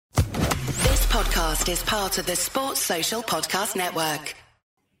podcast is part of the Sports Social Podcast Network.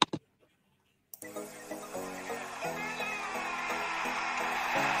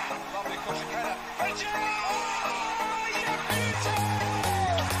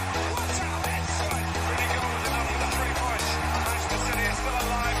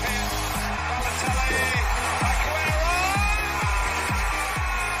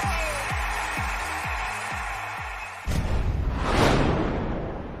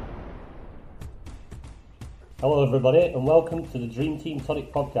 Hello everybody and welcome to the Dream Team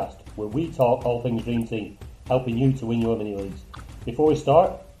Tonic podcast, where we talk all things Dream Team, helping you to win your mini leagues. Before we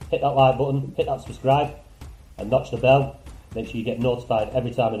start, hit that like button, hit that subscribe and notch the bell. Make sure you get notified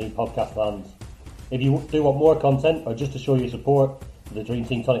every time a new podcast lands. If you do want more content or just to show your support for the Dream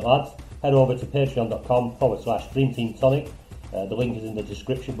Team Tonic lads, head over to patreon.com/Dream Team Tonic. The link is in the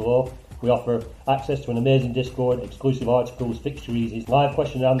description below. We offer access to an amazing Discord, exclusive articles, fixture easies, live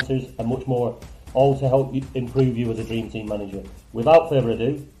question and answers and much more, all to help you improve you as a Dream Team manager. Without further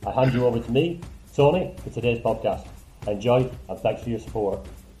ado, I hand you over to me, Tony, for today's podcast. Enjoy and thanks for your support.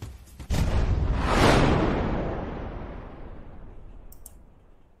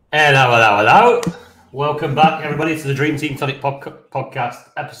 Hello. Welcome back, everybody, to the Dream Team Tonic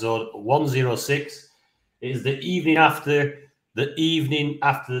podcast, episode 106. It is the evening after the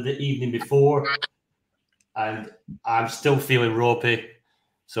evening before, and I'm still feeling ropey,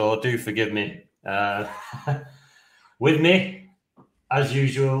 so do forgive me. With me, as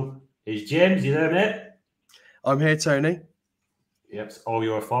usual, is James. You there, mate? I'm here, Tony. Yep, it's all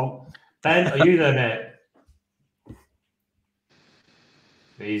your fault. Ben, are you there, mate?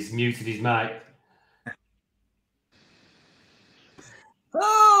 He's muted his mic.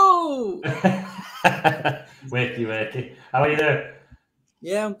 Oh! wakey. How are you there?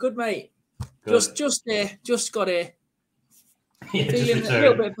 Yeah, I'm good, mate. Good. Just got here. Yeah, Feeling a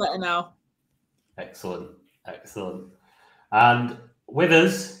little bit better now. Excellent. And with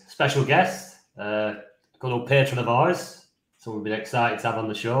us, special guest, good old patron of ours, someone we've been excited to have on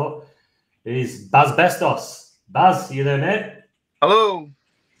the show, is Baz Bestos. Baz, are you there, mate? Hello.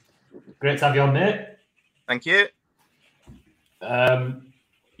 Great to have you on, mate. Thank you.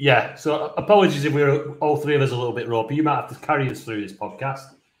 Yeah, so apologies if we're all three of us a little bit ropey. You might have to carry us through this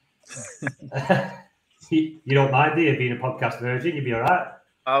podcast. You don't mind, do you, being a podcast virgin? You'll be all right.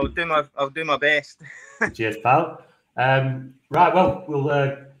 I'll do my best. Cheers, pal. Right, well,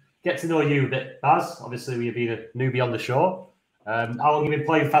 we'll get to know you a bit, Baz. Obviously, you've been a newbie on the show. How long have you been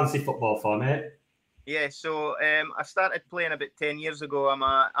playing fantasy football for, mate? Yeah, so I started playing about 10 years ago.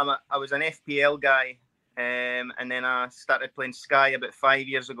 I was an FPL guy, and then I started playing Sky about 5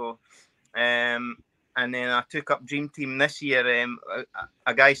 years ago. And then I took up Dream Team this year.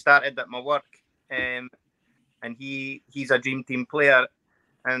 A guy started at my work, and he's a Dream Team player.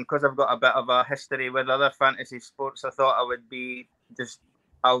 And because I've got a bit of a history with other fantasy sports, I thought I would be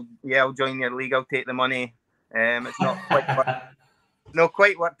I'll join your league. I'll take the money. It's not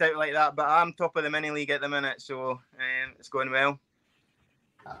quite worked out like that, but I'm top of the mini league at the minute, so it's going well.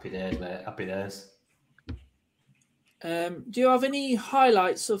 Happy days, mate. Happy days. Do you have any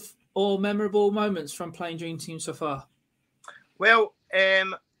highlights or memorable moments from playing Dream Team so far? Well,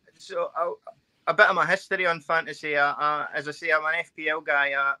 a bit of my history on fantasy. As I say, I'm an FPL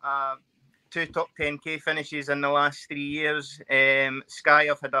guy. 2 top 10k finishes in the last 3 years. Sky,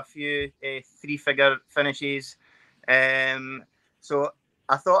 I've had a few 3-figure finishes. So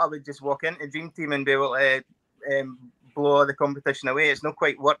I thought I would just walk into Dream Team and be able to blow the competition away. It's not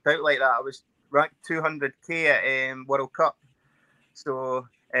quite worked out like that. I was ranked 200k at World Cup. So,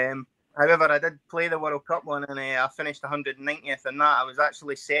 however, I did play the World Cup one, and I finished 190th in that. I was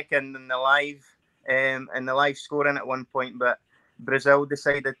actually second in the live scoring at one point, but Brazil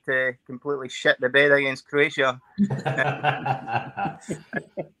decided to completely shit the bed against Croatia.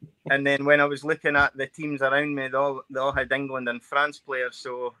 And then when I was looking at the teams around me, they all had England and France players.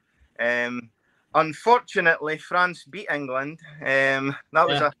 So, unfortunately, France beat England. That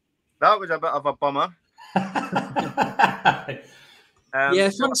was a bit of a bummer.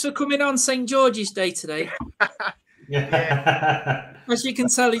 Thanks for coming on St. George's Day today. Yeah. As you can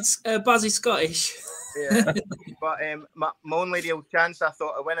tell, it's Buzzy Scottish. Yeah. But my only real chance I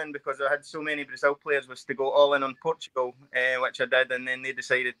thought of winning, because I had so many Brazil players, was to go all in on Portugal, which I did, and then they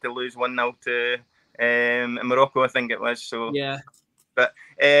decided to lose 1-0 to Morocco, I think it was. So yeah. But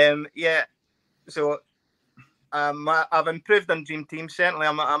so I've improved on Dream Team. Certainly,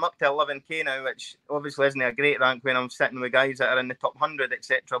 I'm up to 11k now, which obviously isn't a great rank when I'm sitting with guys that are in the top 100,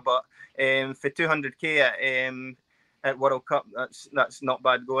 etc. But for 200k at World Cup, that's not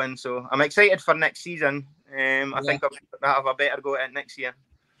bad going. So I'm excited for next season. I think I'll have a better go at it next year.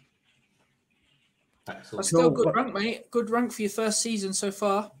 Excellent. That's still good rank, mate. Good rank for your first season so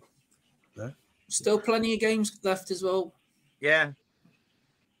far. Yeah. Still plenty of games left as well. Yeah.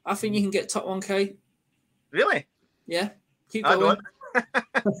 I think you can get top 1K. Really? Yeah. Keep I going.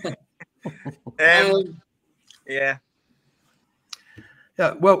 don't. Yeah.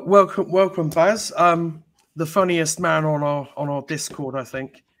 Yeah. Well, welcome, Baz. The funniest man on our Discord, I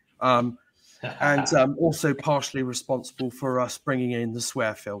think. And also partially responsible for us bringing in the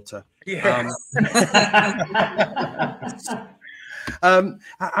swear filter. Yeah.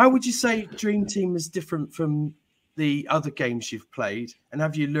 How would you say Dream Team is different from the other games you've played? And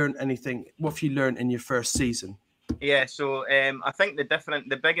have you learned anything? What have you learned in your first season? Yeah, so I think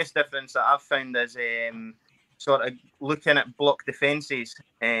the biggest difference that I've found is sort of looking at block defences.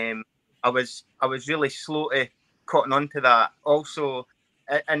 I was really slow to cotton onto that. Also,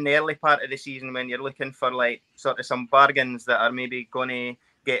 in the early part of the season, when you're looking for like sort of some bargains that are maybe going to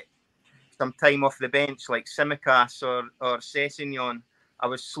get some time off the bench, like Simicas or Sessignon, I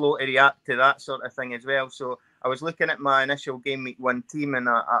was slow to react to that sort of thing as well. So I was looking at my initial game week 1 team, and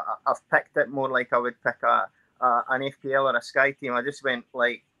I've picked it more like I would pick an FPL or a Sky team. I just went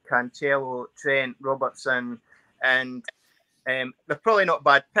like Cancelo, Trent, Robertson, and they're probably not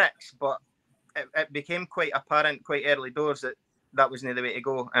bad picks, but it became quite apparent quite early doors that wasn't the way to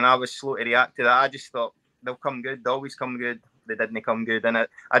go, and I was slow to react to that. I just thought they'll come good, they always come good. They didn't come good, and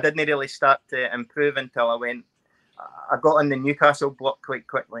I didn't really start to improve until I got on the Newcastle block quite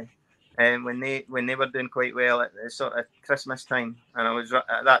quickly. And when they were doing quite well at sort of Christmas time, and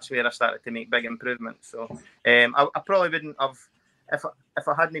that's where I started to make big improvements. So I probably wouldn't have, if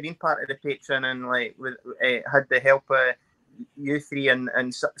I hadn't been part of the Patreon and like had the help of you three and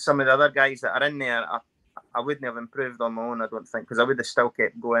some of the other guys that are in there, I wouldn't have improved on my own, I don't think, because I would have still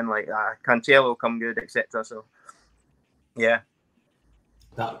kept going like Cancelo come good, etc. So yeah,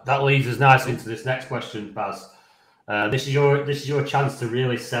 that leads us nicely into this next question, Baz. This is your chance to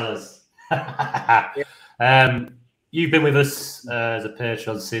really sell us. You've been with us as a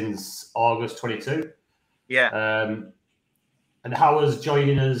patron since August 22. Yeah. And how has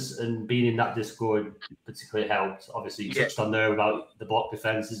joining us and being in that Discord particularly helped? Obviously, you touched on there about the block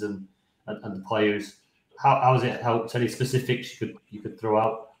defenses and the players. How has it helped? Any specifics you could throw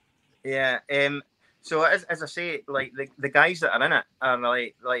out? Yeah. So as I say, like the guys that are in it are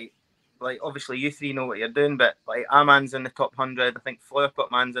like obviously you three know what you're doing, but like Aman's in the top 100. I think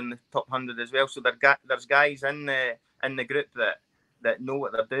Flowerpotman's in the top 100 as well. So there's guys in the group that know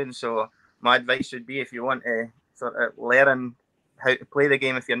what they're doing. So my advice would be, if you want to sort of learn how to play the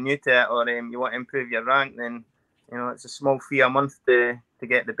game, if you're new to it, or you want to improve your rank, then it's a small fee a month to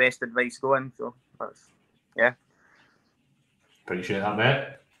get the best advice going. So that's Appreciate that, mate.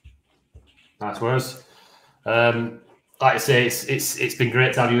 Nice words. Like I say, it's been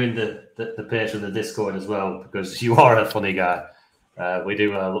great to have you in the page of the Discord as well, because you are a funny guy. We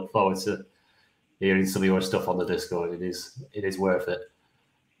do look forward to hearing some of your stuff on the Discord. It is worth it.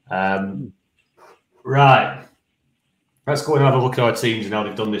 Right. Let's go and have a look at our teams and how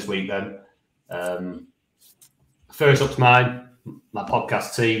they've done this week then. First up's mine, my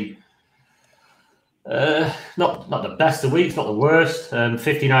podcast team. Not the best of weeks, not the worst.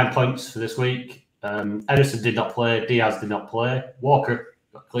 59 points for this week. Ederson did not play. Diaz did not play. Walker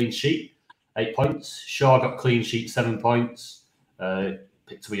got clean sheet, 8 points. Shaw got clean sheet, 7 points.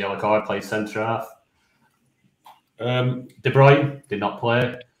 Picked up a yellow card, played centre half. De Bruyne did not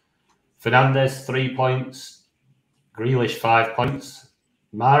play. Fernandes, 3 points. Grealish, 5 points.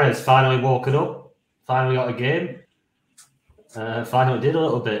 Mahrez finally woken up. Finally got a game. Finally did a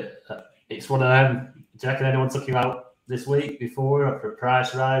little bit. It's one of them. Do you reckon anyone took him out this week before or for a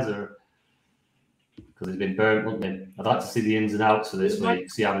price rise, or because he's been burnt, wouldn't he? I'd like to see the ins and outs of this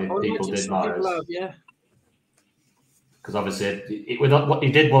week, see how many people did Mahrez. Yeah. Because obviously,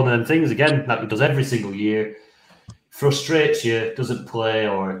 he did one of them things again that he does every single year. Frustrates you, doesn't play,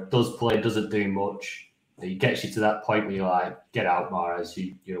 or does play, doesn't do much. He gets you to that point where you're like, get out, Mahrez,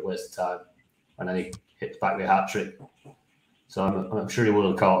 you're a waste of time. And then he hits back with a hat-trick. So I'm sure he will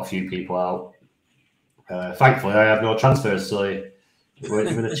have caught a few people out. Thankfully, I have no transfers, so you weren't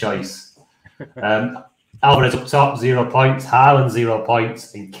given a choice. Alvarez up top, 0 points. Haaland, 0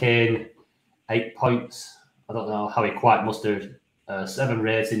 points. And Kane, 8 points. I don't know how he quite mustered 7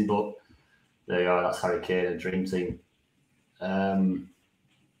 rating, but there you are. That's Harry Kane and Dream Team.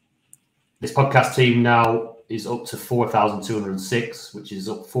 This podcast team now is up to 4,206, which is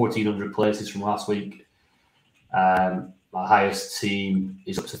up 1,400 places from last week. My highest team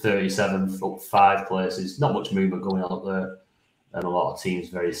is up to 37th, up 5 places. Not much movement going on up there. And a lot of teams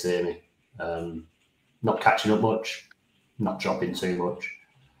very samey. Not catching up much, not dropping too much.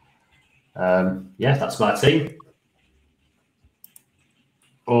 That's my team.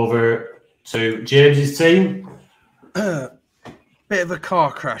 Over to James's team. Bit of a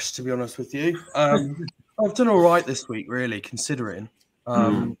car crash, to be honest with you. I've done all right this week, really, considering.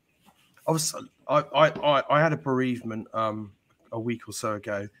 I had a bereavement a week or so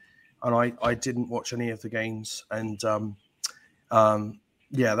ago, and I didn't watch any of the games, and that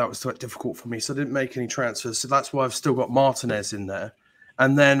was quite difficult for me. So I didn't make any transfers. So that's why I've still got Martinez in there,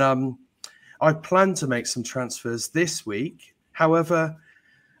 and then I plan to make some transfers this week. However,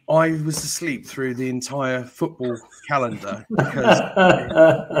 I was asleep through the entire football calendar because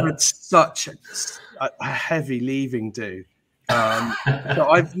it's such a heavy leaving due. So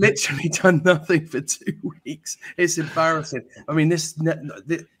I've literally done nothing for 2 weeks. It's embarrassing. I mean, this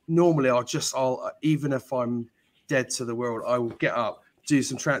normally I'll even if I'm dead to the world, I will get up, do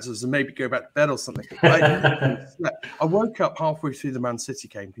some transfers, and maybe go back to bed or something. I woke up halfway through the Man City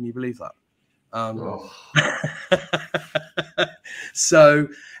game. Can you believe that? So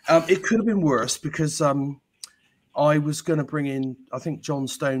it could have been worse because I was going to bring in, I think John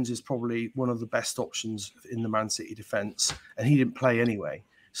Stones is probably one of the best options in the Man City defence, and he didn't play anyway.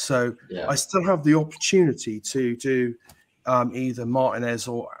 So I still have the opportunity to do either Martinez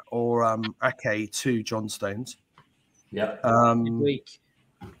or Ake to John Stones. Yeah. Week.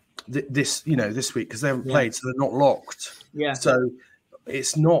 This week because they haven't played, so they're not locked. Yeah. So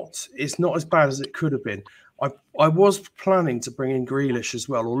it's not as bad as it could have been. I was planning to bring in Grealish as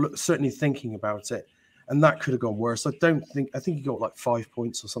well, or certainly thinking about it, and that could have gone worse. I think he got like 5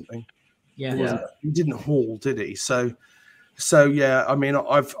 points or something. Yeah. He didn't haul, did he? So yeah. I mean,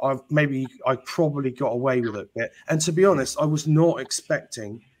 I probably got away with it a bit. And to be honest, I was not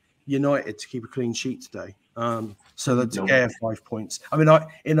expecting United to keep a clean sheet today. So that De Gea 5 points. I mean,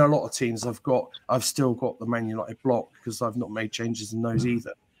 in a lot of teams, I've still got the Man United block because I've not made changes in those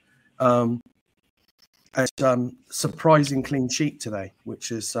either. And surprising clean sheet today,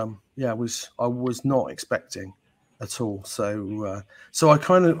 which is I was not expecting at all. So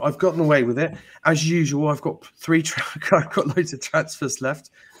I've gotten away with it as usual. I've got I've got loads of transfers left,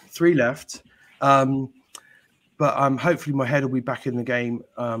 3 left. But hopefully my head will be back in the game.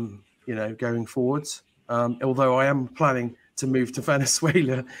 Going forwards. Although I am planning to move to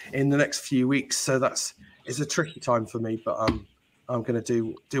Venezuela in the next few weeks, so it's a tricky time for me. But I'm going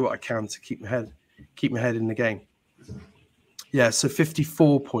to do what I can to keep my head in the game. Yeah, so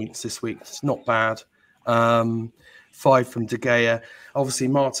 54 points this week. It's not bad. 5 from De Gea. Obviously,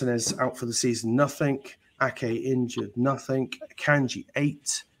 Martinez out for the season, nothing. Ake injured, nothing. Kanji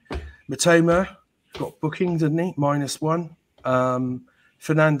 8. Matoma got booking, didn't he? -1.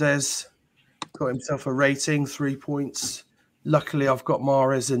 Fernandez got himself a rating, 3 points. Luckily, I've got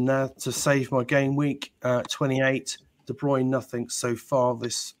Mahrez in there to save my game week, 28. De Bruyne, nothing so far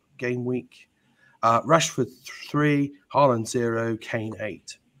this game week. Rashford 3, Haaland 0, Kane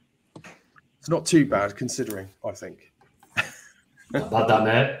 8. It's not too bad considering, I think. Not bad, that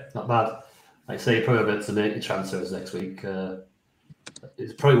mate. Not bad. Like I say, you're probably about to make your transfers next week.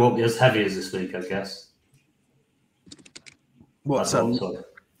 It probably won't be as heavy as this week, I guess. What's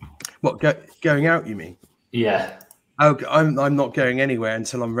going out? You mean? Yeah. Oh, I'm not going anywhere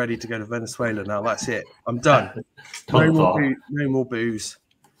until I'm ready to go to Venezuela. Now that's it. I'm done. No more booze.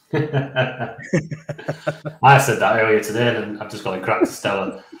 I said that earlier today, and I've just got a crack to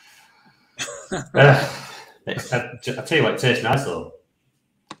Stella. I tell you what, it tastes nice though.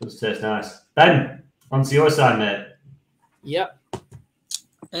 It does taste nice. Ben, on to your side, mate. Yep.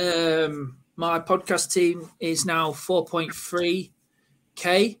 My podcast team is now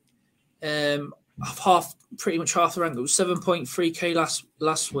 4.3k. Pretty much half the rank. It was 7.3k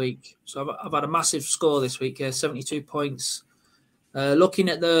last week. So I've had a massive score this week. 72 points. Looking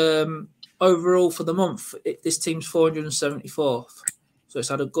at the overall for the month, this team's 474th. So it's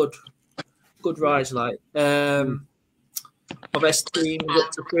had a good rise. Like my best team is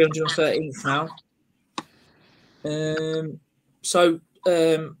up to 313th now.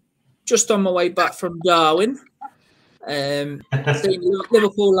 Just on my way back from Darwin, seeing the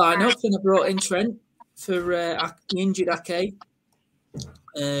Liverpool lineup, and I brought in Trent for the injured Ake.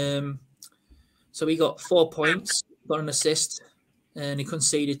 So he got 4 points, got an assist, and he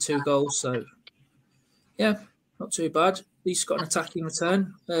conceded 2 goals. So yeah, not too bad. He's got an attacking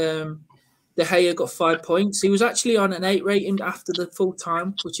return. De Gea got 5 points. He was actually on an 8 rating after the full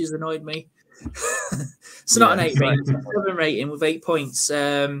time, which has annoyed me. It's not an 8 rating, it's a 7 rating with 8 points.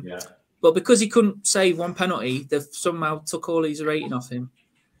 But because he couldn't save 1 penalty, they've somehow took all his rating off him,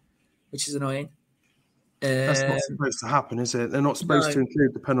 which is annoying. That's not supposed to happen, is it? They're not supposed to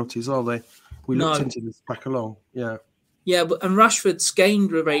include the penalties, are they? We looked into this back along. Yeah. Yeah, and Rashford's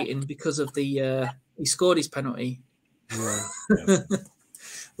gained a rating because of the he scored his penalty. Yeah.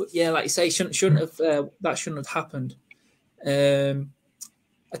 But yeah, like you say, shouldn't have that shouldn't have happened.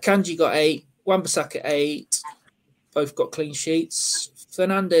 Akanji got 8, Wan-Bissaka 8, both got clean sheets.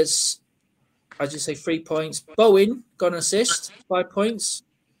 Fernandes, as you say, 3 points. Bowen got an assist, 5 points.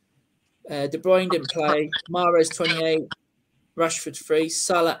 De Bruyne didn't play. Mahrez 28, Rashford 3,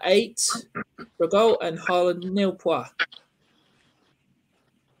 Salah 8 for a goal, and Haaland 0 points.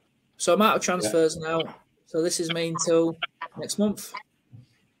 So I'm out of transfers now. So this is me until next month.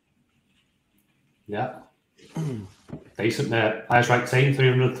 Yeah. Decent, mate. Highest ranked team,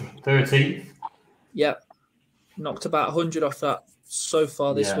 313th. Yeah. Knocked about 100 off that so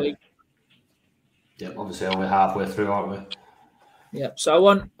far this week. Yeah, obviously only halfway through, aren't we? Yeah. So I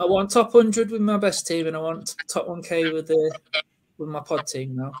want top 100 with my best team, and I want top 1K with my pod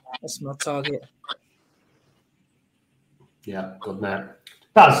team now. That's my target. Yeah, good, mate.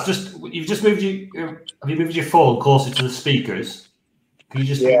 That's just you've just moved have you moved your phone closer to the speakers? Can you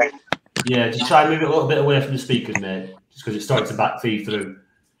just just try and move it a little bit away from the speakers, mate. Just because it's starting to back feed through.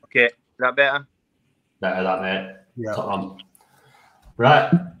 Okay, is that better? Better that, mate. Yeah. Top on.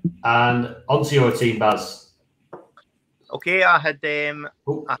 Right, and onto your team, Baz. Okay, I had De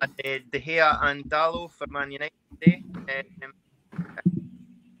Gea and Dalot for Man United today.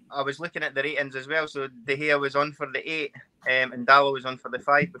 I was looking at the ratings as well. So De Gea was on for the 8, and Dalot was on for the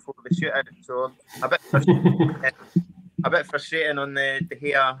 5 before the shootout. So a bit frustrating on the De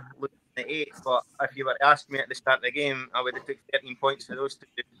Gea looking at the 8. But if you were to ask me at the start of the game, I would have took 13 points for those two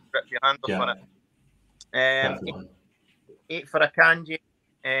to rip your hand off for it. 8 for Akanji,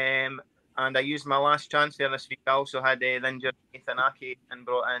 and I used my last chance there this week. I also had the injured Nathan Ake and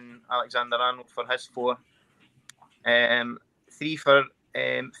brought in Alexander Arnold for his 4. 3 for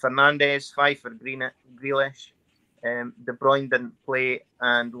Fernandes, 5 for Grealish. De Bruyne didn't play,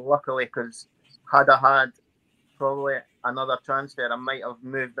 and luckily, because had I had probably another transfer, I might have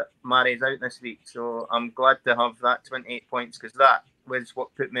moved Mahrez out this week. So I'm glad to have that 28 points, because that was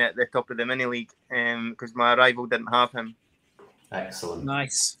what put me at the top of the mini league, because my rival didn't have him. Excellent.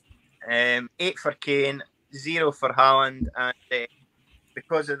 Nice. 8 for Kane, 0 for Haaland, and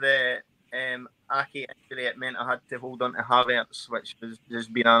because of the Ake injury, it meant I had to hold on to Havertz, which has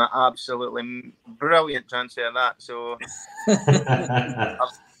just been an absolutely brilliant transfer. So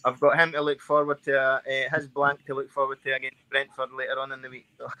I've got him to look forward to, his blank to look forward to against Brentford later on in the week.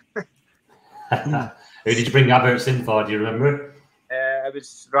 So. Who did you bring Havertz in for? Do you remember? It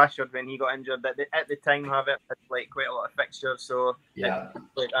was Rashford when he got injured. At the time, Havertz had quite a lot of fixtures, so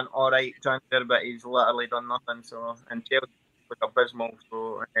it's an all right transfer, but he's literally done nothing. So, and Chelsea was abysmal.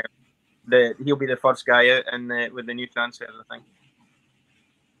 So he'll be the first guy out with the new transfers, I think.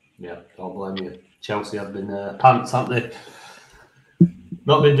 Yeah, don't blame you. Chelsea have been pants, haven't they?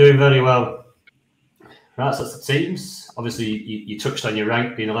 Not been doing very well. Right, so that's the teams. Obviously, you touched on your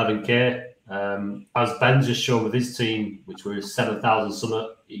rank being 11k. As Ben's just shown with his team, which was 7,000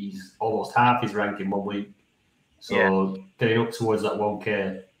 something, he's almost half his rank in 1 week. So getting up towards that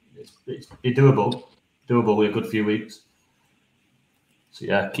 1k, it's doable with a good few weeks. So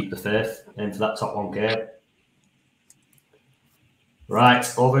yeah, keep the faith, aim for that top 1k. Right,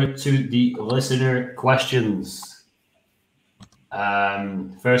 over to the listener questions.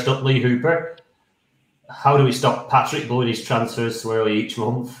 First up, Lee Hooper. How do we stop Patrick blowing his transfers so early each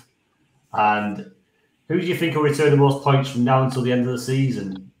month? And who do you think will return the most points from now until the end of the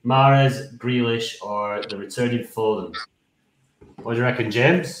season? Mahrez, Grealish, or the returning Foden? What do you reckon,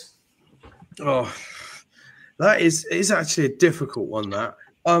 James? Oh, that is actually a difficult one. That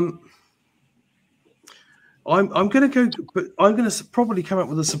I'm going to go, but I'm going to probably come up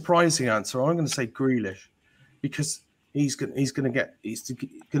with a surprising answer. I'm going to say Grealish, because he's going to get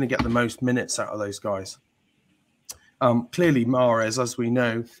the most minutes out of those guys. Clearly, Mahrez, as we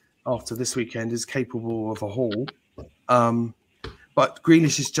know, after this weekend, is capable of a haul. But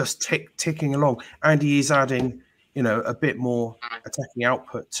Grealish is just ticking along, and he is adding, a bit more attacking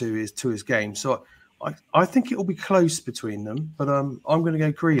output to his game. So I think it will be close between them, but I'm going to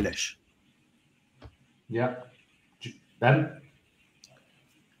go Grealish. Yeah. Ben?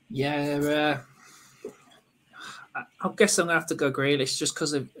 Yeah, I guess I'm going to have to go Grealish just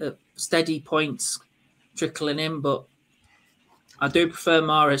because of steady points trickling in, but I do prefer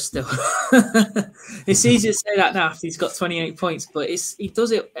Mahrez still. It's easy to say that now after he's got 28 points, but he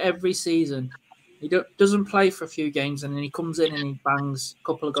does it every season. He doesn't play for a few games, and then he comes in and he bangs a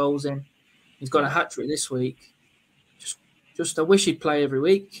couple of goals in. He's got a hat-trick this week. Just I wish he'd play every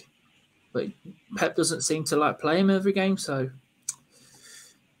week, but Pep doesn't seem to like play him every game, so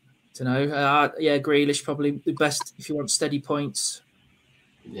Don't know. Yeah, Grealish probably the best if you want steady points.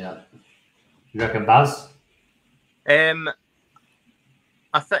 Yeah. You reckon, Baz? I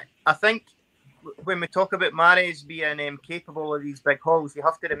think when we talk about Mahrez being capable of these big hauls, you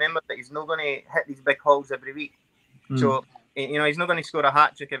have to remember that he's not going to hit these big hauls every week. So, he's not going to score a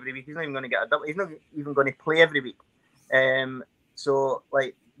hat-trick every week. He's not even going to get a double. He's not even going to play every week. So,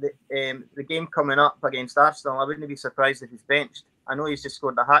 like, the game coming up against Arsenal, I wouldn't be surprised if he's benched. I know he's just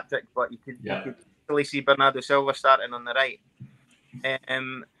scored a hat-trick, but you could really see Bernardo Silva starting on the right.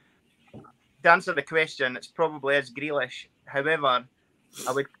 To answer the question, it's probably is Grealish. However,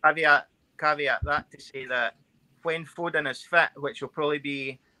 I would caveat that to say that when Foden is fit, which will probably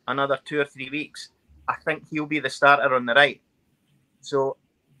be another 2 or 3 weeks, I think he'll be the starter on the right. So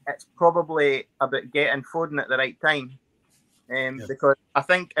it's probably about getting Foden at the right time. Because I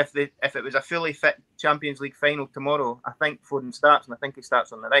think if it was a fully fit Champions League final tomorrow, I think Foden starts, and I think he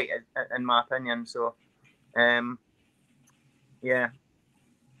starts on the right, in my opinion. So, yeah.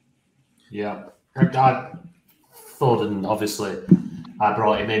 Yeah. Foden, obviously, I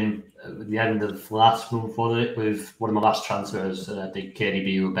brought him in at the end of last month, was it, with one of my last transfers. I think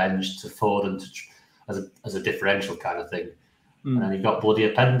KDB were benched to Foden as a differential kind of thing. And then he got bloody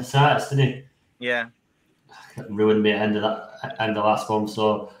appendicitis, didn't he? Yeah. Ruined me at end of last month.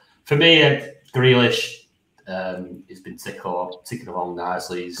 So for me, Grealish, he's been ticking along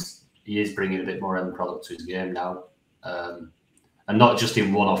nicely. He is bringing a bit more end product to his game now, and not just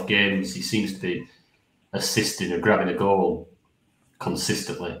in one-off games. He seems to be assisting or grabbing a goal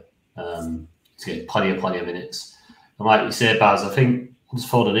consistently. He's getting plenty of minutes. And like you say, Baz, I think once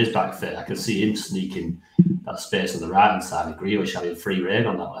Foden is back fit, I can see him sneaking that space on the right hand side, and Grealish having free rein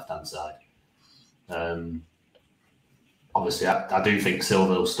on that left hand side. Obviously, I do think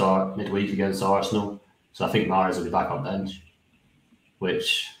Silva will start midweek against Arsenal, so I think Mahrez will be back on bench.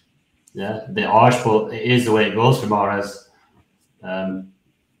 Which, a bit harsh, but it is the way it goes for Mahrez.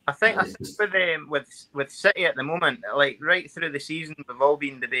 I think with City at the moment, like right through the season, we've all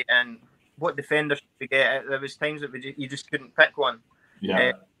been debating what defenders should we get. There was times that you just couldn't pick one.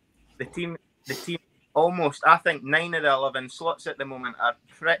 Yeah, the team almost, I think 9 of the 11 slots at the moment are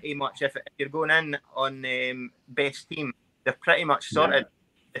pretty much, if you're going in on best team, they're pretty much sorted.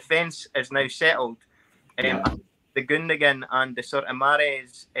 Defence is now settled. The Gundogan and the sort of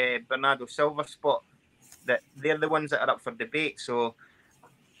Mahrez, Bernardo Silva spot, that they're the ones that are up for debate. So,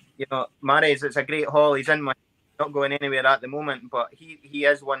 Mahrez, it's a great haul. He's in my, not going anywhere at the moment, but he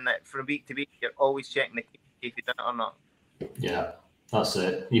is one that from week to week you're always checking the if he's done it or not. Yeah, that's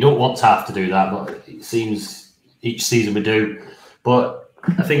it. You don't want to have to do that, but it seems each season we do. But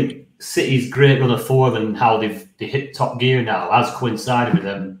I think City's great run of form and how they hit top gear now has coincided with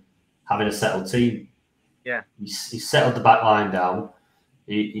them having a settled team. Yeah, he's settled the back line down.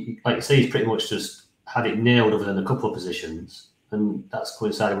 He like you say, he's pretty much just had it nailed other than a couple of positions, and that's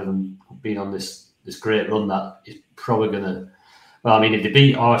coincided with him being on this great run that is probably going to. Well, I mean, if they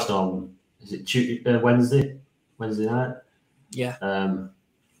beat Arsenal, is it Wednesday night? Yeah.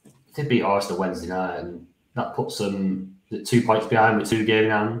 If they beat Arsenal Wednesday night, and that puts them 2 points behind with 2 games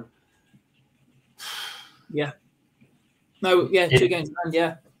in hand. Yeah. No, yeah, 2 games in hand,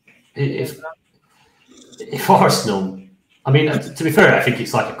 yeah. If Arsenal, I mean, to be fair, I think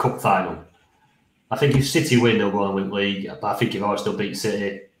it's like a cup final. I think if City win, they'll go on and win the league. But I think if Arsenal beat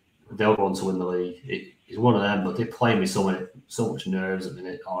City, they'll go on to win the league. It's one of them, but they're playing with so much nerves at the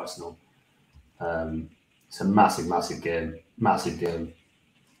minute, Arsenal. It's a massive game. Massive game.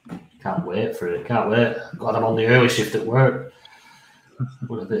 Can't wait for it. Can't wait. God, I'm on the early shift at work.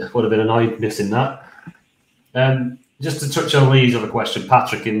 Would have been annoyed missing that. Just to touch on Lee's other question,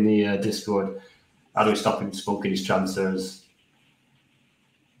 Patrick in the Discord, how do we stop him smoking his transfers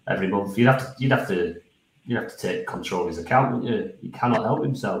every month? You'd have to take control of his account, wouldn't you? He cannot help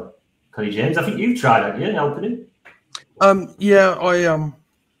himself. Connie James, I think you've tried, haven't you, helping him? Yeah,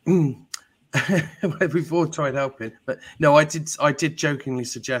 we've all tried helping, but no, I did jokingly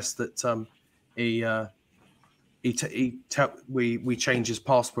suggest that we change his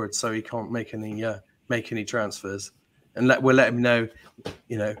password so he can't make any transfers, and we'll let him know,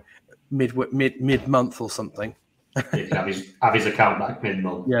 mid month or something. He can have his account back mid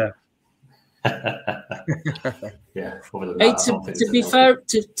month. Yeah. Yeah. Hey,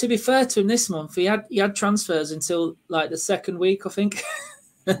 to be fair to him this month, he had transfers until like the second week, I think.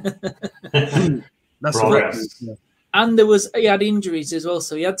 That's progress. And he had injuries as well,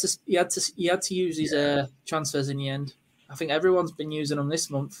 so he had to use his transfers in the end. I think everyone's been using them this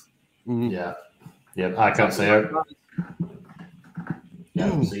month. Yeah, I can't say it.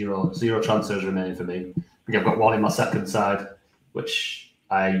 Yeah, zero transfers remaining for me. I think I've got one in my second side, which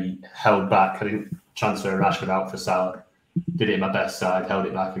I held back. I didn't transfer Rashford out for Salah. Did it in my best side, held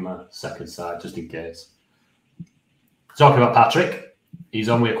it back in my second side, just in case. Talking about Patrick, he's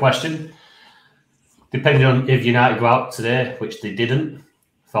on with a question. Depending on if United go out today, which they didn't,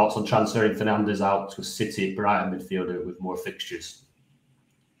 thoughts on transferring Fernandes out to a City Brighton midfielder with more fixtures?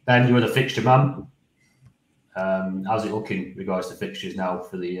 Ben, you were the fixture man. How's it looking in regards to fixtures now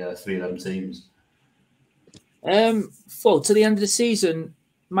for the three of them teams? Well, to the end of the season,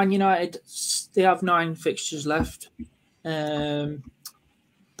 Man United, they have 9 fixtures left. Brighton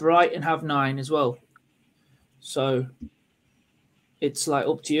have 9 as well. So it's like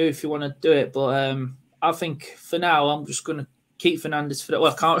up to you if you want to do it. But I think for now, I'm just going to keep Fernandes for that.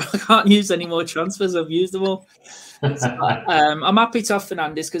 Well, I can't use any more transfers. I've used them all. So, I'm happy to have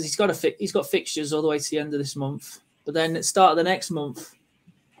Fernandes because he's got fixtures all the way to the end of this month. But then at the start of the next month,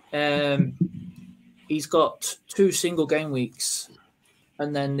 he's got 2 single game weeks,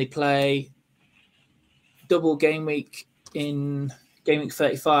 and then they play double game week in game week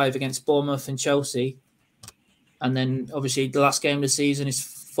 35 against Bournemouth and Chelsea. And then obviously the last game of the season is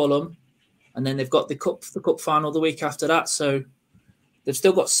Fulham. And then they've got the cup final the week after that. So they've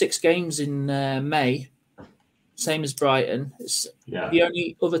still got 6 games in May, same as Brighton. The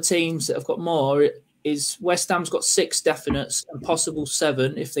only other teams that have got more is West Ham's got 6 definites and possible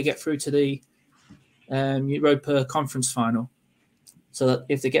 7 if they get through to the Europa Conference final. So that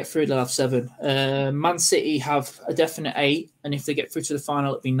if they get through, they'll have 7. Man City have a definite 8, and if they get through to the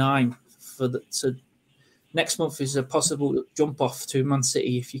final, it'll be 9. So next month is a possible jump off to Man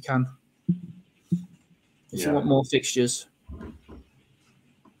City if you can. If you want more fixtures.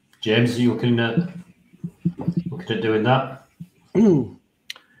 James, are you looking at doing that?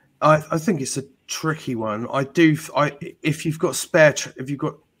 I think it's a tricky one. If you've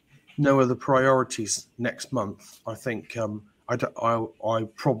got no other priorities next month, I think I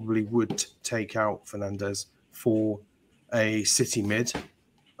probably would take out Fernandes for a City mid.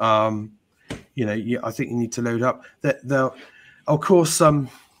 I think you need to load up. Of course,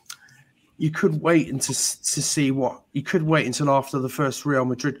 you could wait until after the first Real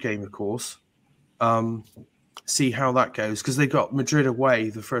Madrid game, of course. See how that goes, because they got Madrid away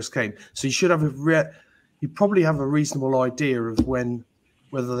the first game, so you should have you probably have a reasonable idea of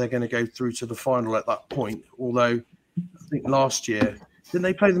whether they're going to go through to the final at that point. Although I think last year, didn't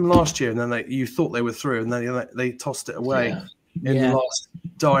they play them last year, and then you thought they were through, and then they tossed it away in the last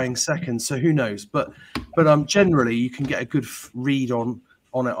dying second. So who knows? But generally you can get a good read on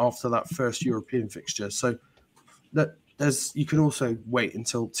it after that first European fixture. So you can also wait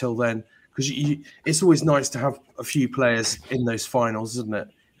till then, because it's always nice to have a few players in those finals, isn't it?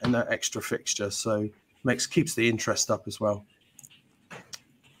 And that extra fixture, so keeps the interest up as well.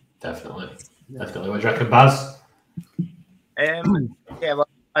 Definitely. What do you reckon, Baz? Well,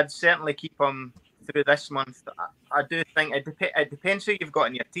 I'd certainly keep him through this month. I do think it depends who you've got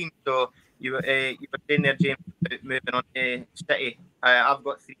in your team. So you were saying there, James, about moving on to City. I've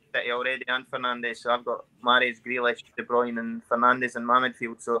got 3 City already and Fernandes, so I've got Mahrez, Grealish, De Bruyne and Fernandes in my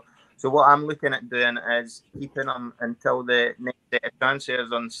midfield. So what I'm looking at doing is keeping them until the next set of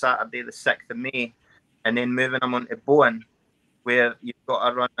transfers on Saturday, the 6th of May, and then moving them on to Bowen, where you've got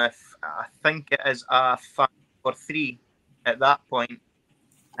to run with, I think it is a 5-4-3 at that point.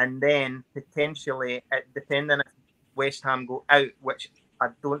 And then potentially, depending if West Ham go out, which I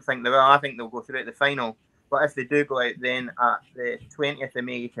don't think they will, I think they'll go through at the final. But if they do go out, then at the 20th of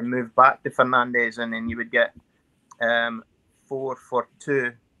May, you can move back to Fernandes, and then you would get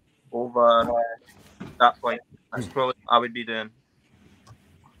 4-4-2 over that point. That's probably what I would be doing.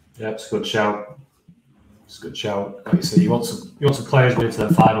 Yeah, it's a good shout. Like you say, you want some players going to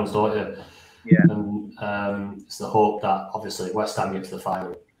the finals, don't you? Yeah. And it's the hope that obviously West Ham get to the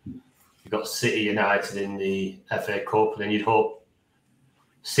final. You've got City United in the FA Cup, and then you'd hope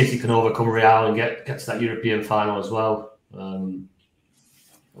City can overcome Real and get to that European final as well.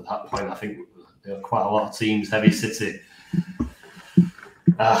 At that point, I think there are quite a lot of teams, heavy City.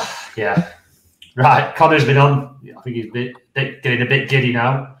 Right, Connor's been on. I think he's getting a bit giddy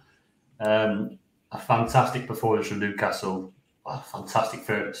now. A fantastic performance from Newcastle. A fantastic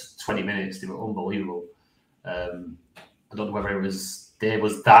first 20 minutes. They were unbelievable. I don't know whether they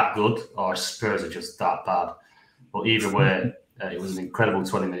was that good or Spurs are just that bad. But either way, it was an incredible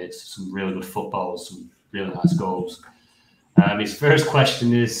 20 minutes. Some really good football, some really nice goals. His first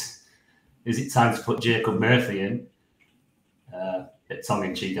question is it time to put Jacob Murphy in? Bit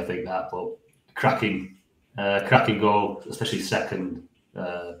tongue-in-cheek, I think that, but cracking goal, especially second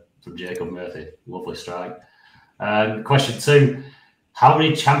from Jacob Murphy. Lovely strike. Question 2, how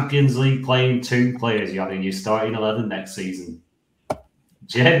many Champions League playing 2 players you have in your starting 11 next season?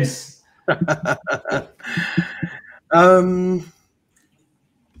 James?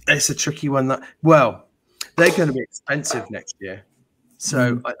 It's a tricky one. They're going to be expensive next year.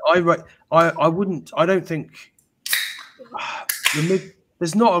 So I wouldn't. I don't think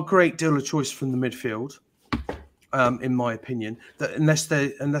there's not a great deal of choice from the midfield, in my opinion. That unless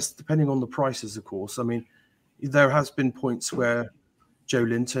depending on the prices, of course. I mean, there has been points where Joe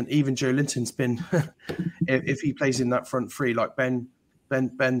Linton's been, if he plays in that front three, like Ben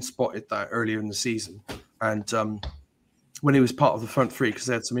spotted that earlier in the season, and when he was part of the front three because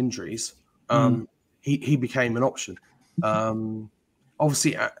they had some injuries, he became an option.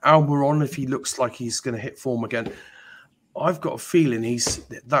 Obviously, Almiron, if he looks like he's going to hit form again, I've got a feeling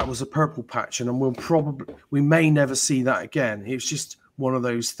that was a purple patch, and we may never see that again. It was just one of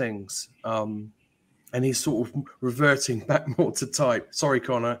those things, and he's sort of reverting back more to type. Sorry,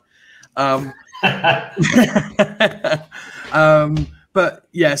 Connor. But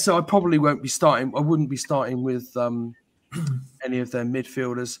yeah, so I probably won't be starting. I wouldn't be starting with any of their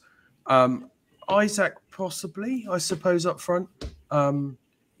midfielders. Isaac possibly, I suppose, up front.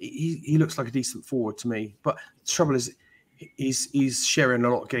 He looks like a decent forward to me, but the trouble is he's sharing a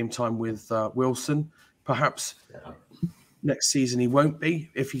lot of game time with Wilson. Perhaps next season he won't be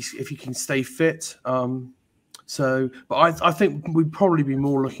if he can stay fit. But I think we'd probably be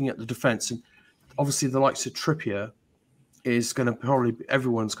more looking at the defence, and obviously the likes of Trippier is going to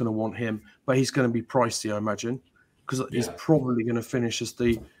everyone's going to want him, but he's going to be pricey, I imagine, because he's probably going to finish as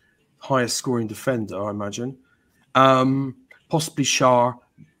the highest scoring defender, I imagine. Possibly Shah,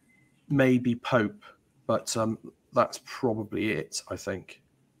 maybe Pope, but that's probably it, I think.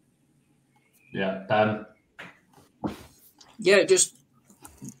 Yeah, Yeah, it just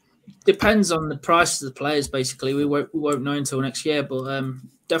depends on the price of the players. Basically, we won't know until next year. But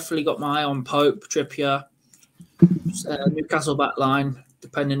definitely got my eye on Pope, Trippier, Newcastle back line,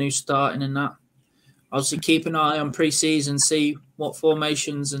 depending who's starting and that. Obviously, keep an eye on pre-season, see what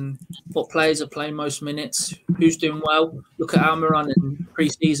formations and what players are playing most minutes, who's doing well. Look at Almiron in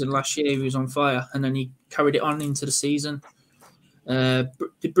pre-season last year; he was on fire, and then he carried it on into the season. Bruno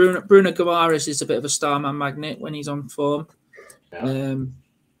Guimaraes is a bit of a starman magnet when he's on form. Yeah.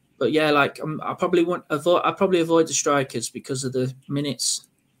 But yeah, I probably avoid the strikers because of the minutes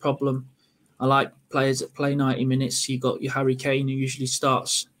problem. I like players that play 90 minutes. You got your Harry Kane who usually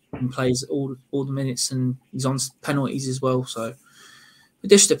starts and plays all the minutes, and he's on penalties as well. So it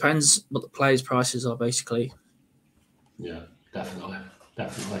just depends what the players' prices are, basically. Yeah, definitely,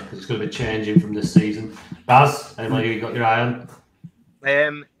 because it's going to be changing from this season. Baz, anybody you got your eye on?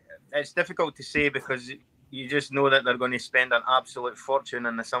 It's difficult to say because you just know that they're going to spend an absolute fortune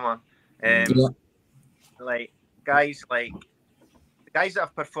in the summer. Like guys like the guys that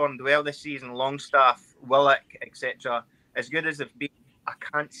have performed well this season, Longstaff, Willock, etc. As good as they've been, I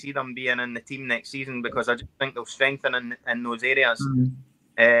can't see them being in the team next season because I just think they'll strengthen in those areas.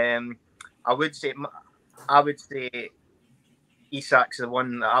 I would say Isak's the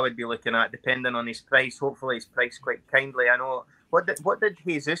one that I would be looking at, depending on his price. Hopefully, he's priced quite kindly. I know. What did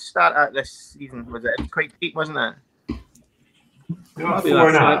Jesus start at this season? Was it quite cheap, wasn't it?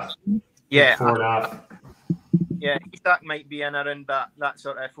 4.5. Yeah, 4.5. Yeah, Isak might be in around that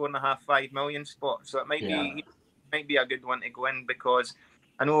sort of 4.5-5 million spot. So it might be a good one to go in because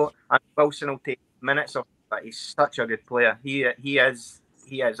I know Wilson will take minutes of, but he's such a good player. He is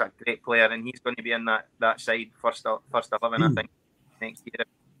a great player, and he's going to be in that side first 11, I think, next year.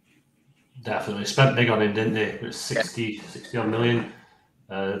 Definitely spent big on him, didn't they? It was 60 odd million.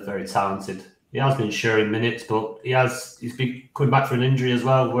 Very talented. He has been sharing minutes, but he's been coming back from an injury as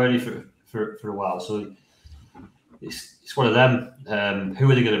well, weren't he, for a while. So it's one of them.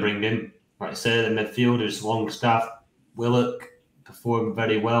 Who are they going to bring in? Like I say, the midfielders, Longstaff, Willock performed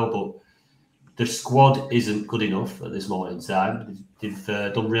very well, but the squad isn't good enough at this moment in time. They've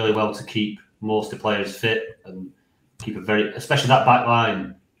done really well to keep most of the players fit and keep especially that back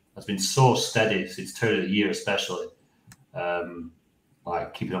line has been so steady since turn of the year, especially.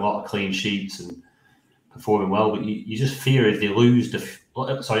 Like keeping a lot of clean sheets and performing well, but you just fear if they lose if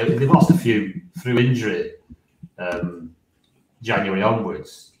they lost a few through injury January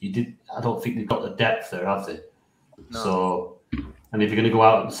onwards. I don't think they've got the depth there, have they? No. So, and if you're going to go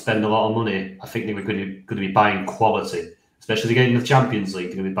out and spend a lot of money, I think they were going to be buying quality, especially to get in the Champions League.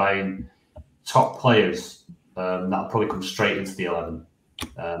 They're going to be buying top players that'll probably come straight into the 11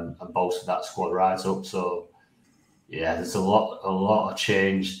 and bolster that squad right up. So, yeah, there's a lot of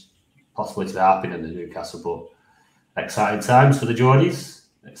change possibly to happen in the Newcastle, but exciting times for the Geordies.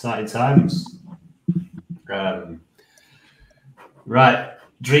 Exciting times. Right,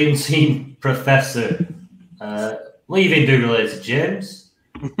 Dream Team Professor. Leaving do related, James.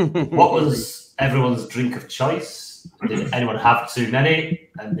 What was everyone's drink of choice? Did anyone have too many?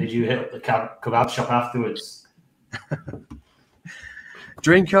 And did you hit up the kebab shop afterwards?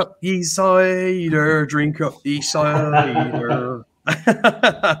 Drink up ye cider, drink up ye cider.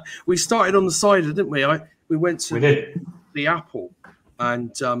 We started on the cider, didn't we? We went to the Apple,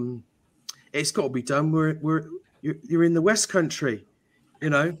 and it's got to be done. You're in the West Country, you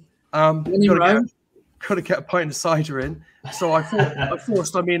know. Got to get a pint of cider in. So I bought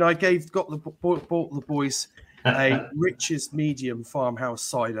the boys a Rich's medium farmhouse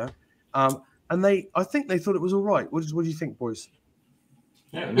cider, and I think they thought it was all right. What do you think, boys?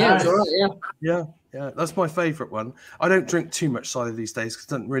 Yeah, nice. It's all right. Yeah, that's my favourite one. I don't drink too much cider these days because it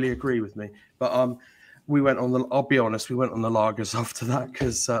doesn't really agree with me. But we went on the. I'll be honest, we went on the lagers after that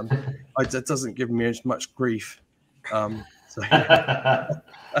because it doesn't give me as much grief. So.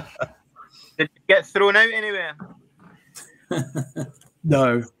 Did you get thrown out anywhere?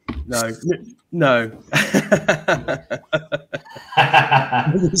 No. It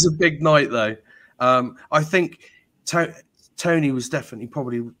was a big night though. I think Tony was definitely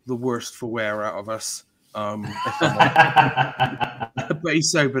probably the worst for wear out of us. But he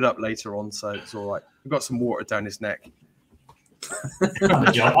sobered up later on, so it's all right. We've got some water down his neck. I'm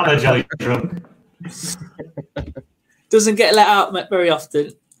a jolly drunk. Doesn't get let out very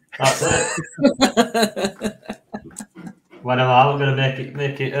often. That's it. When I'm out, I'm going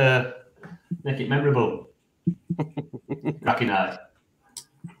to make it memorable. Cracking night.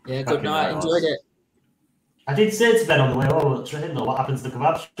 Yeah, good night. Enjoyed it. I did say to Ben on the way over the train, though, what happens to the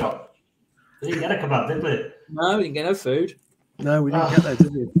kebab shop? We didn't get a kebab, did we? No, we didn't get no food. No, we didn't get that,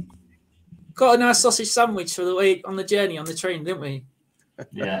 did we? Got a nice sausage sandwich for the way on the journey on the train, didn't we?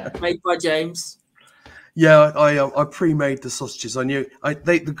 Yeah. Made by James. Yeah, I pre-made the sausages. I knew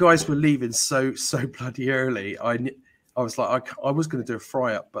the guys were leaving so bloody early. I was like, I was going to do a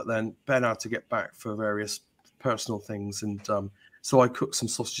fry up, but then Ben had to get back for various personal things, and so I cooked some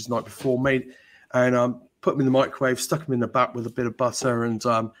sausages the night before, put them in the microwave, stuck them in the back with a bit of butter, and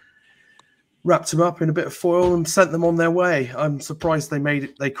wrapped them up in a bit of foil and sent them on their way. I'm surprised they made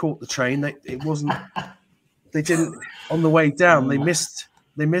it. They caught the train. They didn't on the way down. They missed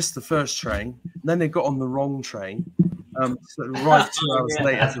the first train. And then they got on the wrong train. So it arrived 2 hours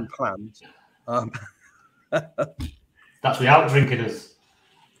later than planned. That's without drinking us.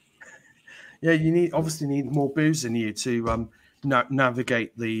 Yeah, you obviously need more booze in you to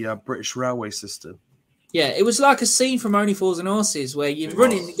navigate the British railway system. Yeah, it was like a scene from Only Fools and Horses where you're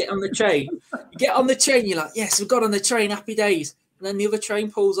running to get on the train. You get on the train, you're like, yes, we've got on the train, happy days. And then the other train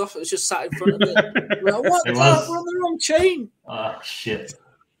pulls off. It was just sat in front of it. We're like, what? We're on the wrong train. Oh, shit.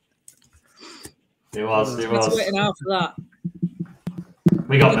 It was. Waiting out for that.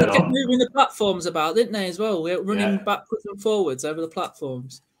 We got They kept moving the platforms about, didn't they, as well? We were running backwards and forwards over the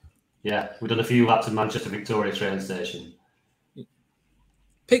platforms. Yeah, we've done a few laps in Manchester Victoria train station.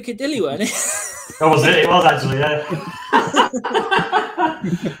 Piccadilly, weren't it? That was it. It was actually, yeah.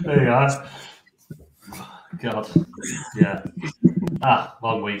 There you are. God, yeah.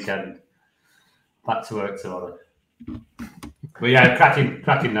 Long weekend. Back to work tomorrow. But yeah,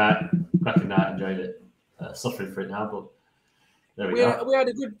 cracking night. Enjoyed it. Suffering for it now, but there we go. We had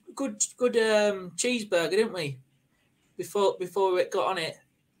a good cheeseburger, didn't we? Before it got on it.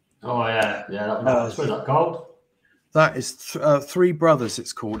 Oh yeah. Where's that called? That is Three Brothers,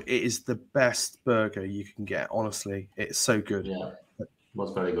 it's called. It is the best burger you can get, honestly. It's so good. Yeah, it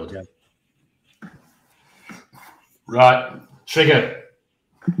was very good. Yeah. Right, Trigger.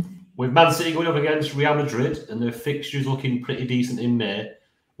 With Man City going up against Real Madrid and their fixtures looking pretty decent in May,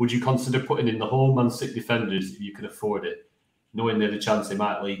 would you consider putting in the whole Man City defenders if you can afford it, knowing there's a chance they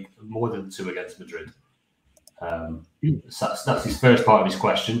might leak more than 2 against Madrid? So that's his first part of his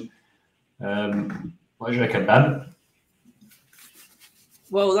question. What do you reckon, Ben?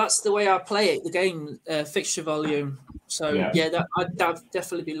 Well, that's the way I play it, the game fixture volume. So, I'd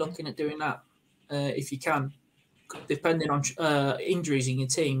definitely be looking at doing that if you can, depending on injuries in your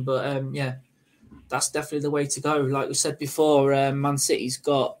team. But, that's definitely the way to go. Like we said before, Man City's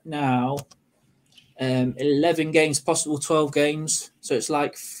got now 11 games, possible 12 games. So it's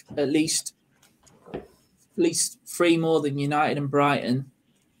like at least 3 more than United and Brighton.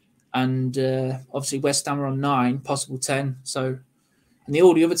 And obviously West Ham are on 9, possible 10. So, and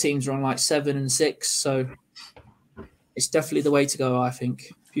all the other teams are on like 7 and 6. So it's definitely the way to go, I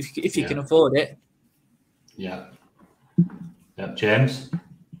think, if you can afford it. Yeah. James.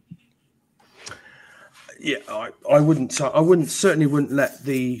 Yeah, I certainly wouldn't let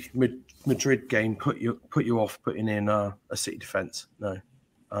the Madrid game put you off putting in a City defence. No.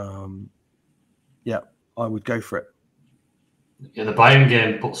 I would go for it. Yeah, the Bayern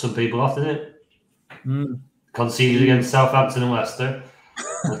game put some people off, didn't it? Conceded against Southampton and Leicester.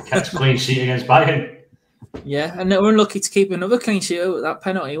 And kept clean sheet against Bayern. Yeah, and they were unlucky to keep another clean sheet with that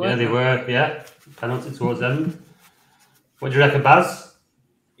penalty, weren't they? Yeah, they were. Yeah, penalty towards them. What do you reckon, Baz?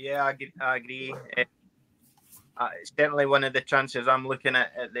 Yeah, I agree. It's certainly one of the chances I'm looking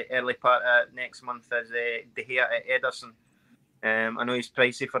at the early part next month is De Gea at Ederson. I know he's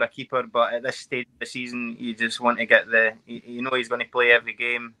pricey for a keeper, but at this stage of the season, you just want to get you know he's going to play every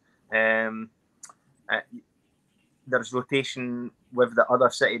game. There's rotation with the other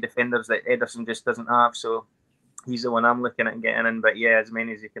City defenders that Ederson just doesn't have, so he's the one I'm looking at getting in. But yeah, as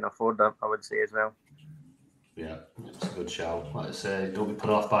many as you can afford, I would say as well. Yeah, it's a good shout. Like I say, don't be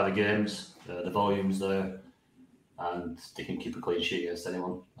put off by the games. The volume's there, and they can keep a clean sheet against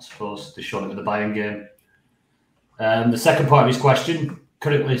anyone, I suppose. They've shown it with the Bayern game. The second part of his question,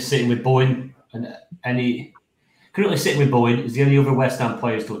 currently sitting with Bowen, is the only other West Ham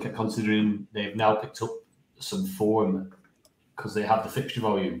players to look at, considering they've now picked up some form because they have the fixture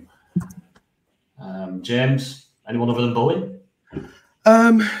volume. James, anyone other than Bowen?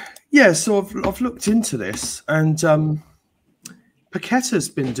 Yeah, so I've looked into this, and Paqueta's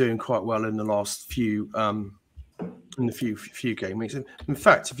been doing quite well in the last few game weeks. In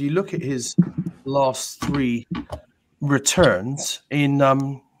fact, if you look at his last 3 returns in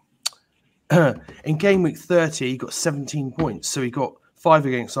game week 30, he got 17 points. So he got 5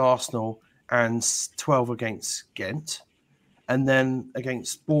 against Arsenal and 12 against Ghent, and then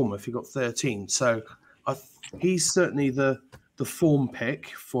against Bournemouth he got 13. So he's certainly the form pick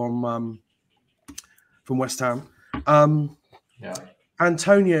from West Ham.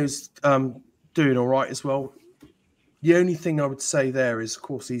 Antonio's doing all right as well. The only thing I would say there is, of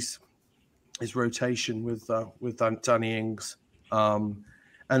course, his rotation with Danny Ings. And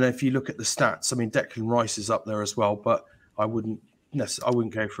if you look at the stats, I mean, Declan Rice is up there as well, but I wouldn't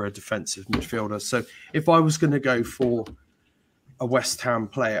go for a defensive midfielder. So if I was going to go for a West Ham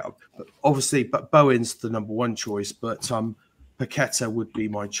player, obviously, but Bowen's the number one choice, but Paqueta would be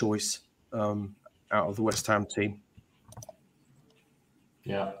my choice out of the West Ham team.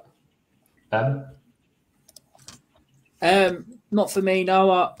 Yeah. Ben? Not for me,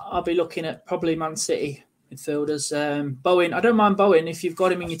 no. I'll be looking at probably Man City midfielders. Bowen, I don't mind Bowen if you've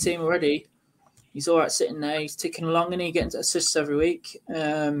got him in your team already. He's all right sitting there. He's ticking along and he gets assists every week.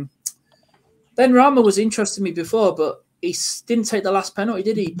 Ben Rama was interesting me before, but he didn't take the last penalty,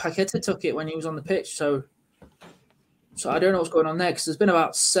 did he? Paqueta took it when he was on the pitch. So I don't know what's going on there, because there's been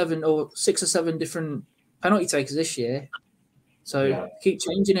about 6 or 7 different penalty takers this year. So keep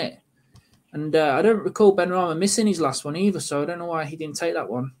changing it. And I don't recall Ben Rama missing his last one either, so I don't know why he didn't take that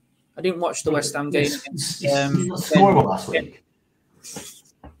one. I didn't watch the West Ham game against he scored one last week.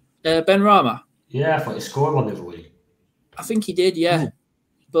 Ben Rama? Yeah, I thought he scored one the other week. I think he did, yeah.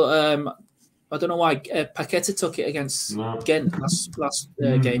 But I don't know why Paqueta took it against Ghent last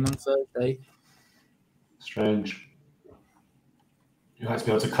game on Thursday. Strange. You have to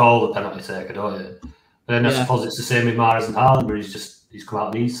be able to call the penalty taker, don't you? But then I suppose it's the same with Mahrez and Haaland, where he's come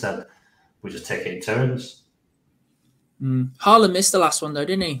out and he said, we just take it in turns. Haaland missed the last one though,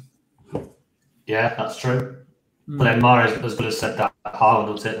 didn't he? Yeah, that's true. But then Mahrez was going to say that Haaland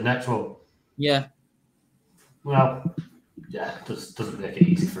will take the next one. Yeah. Well, yeah, it doesn't make it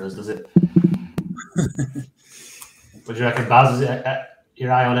easy for us, does it? What do you reckon, Baz? Is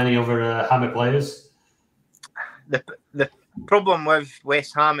your eye on any other Hammer players? The problem with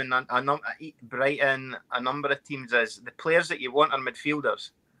West Ham and Brighton, a number of teams, is the players that you want are midfielders.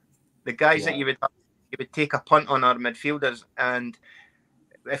 The guys that you would take a punt on are midfielders, and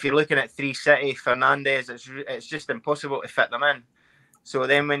if you're looking at 3 City, Fernandes, it's just impossible to fit them in. So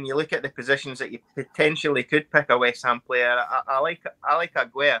then, when you look at the positions that you potentially could pick a West Ham player, I like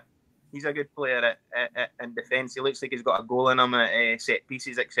Aguero. He's a good player in defence. He looks like he's got a goal in him at set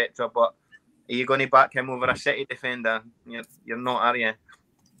pieces, etc. But are you going to back him over a City defender? You're not, are you?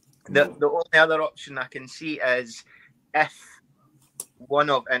 The only other option I can see is when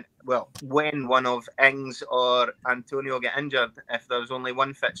one of Ings or Antonio get injured, if there's only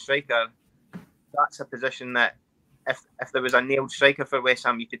one fit striker, that's a position that if there was a nailed striker for West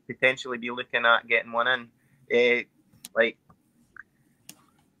Ham, you could potentially be looking at getting one in.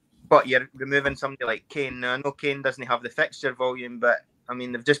 But you're removing somebody like Kane. Now, I know Kane doesn't have the fixture volume, but I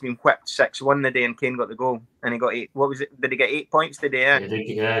mean, they've just been whipped 6-1 the day and Kane got the goal and he got 8. What was it? Did he get 8 points today?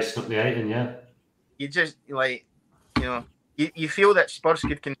 Yeah, he stuck the 8 in, yeah. You just, you feel that Spurs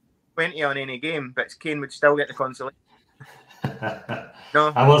could concede 20 on any game, but Kane would still get the consolation.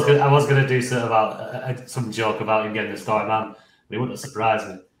 No, I was going to do sort of some joke about him getting the star man, but it wouldn't have surprised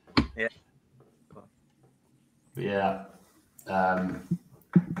me. Yeah. But yeah.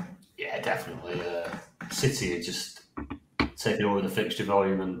 Yeah, definitely. City are just taking over the fixture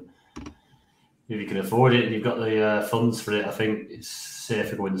volume, and if you can afford it and you've got the funds for it, I think it's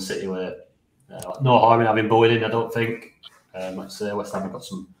safer going to City with it. No harm in having Boyd in, I don't think. Like I say, West Ham have got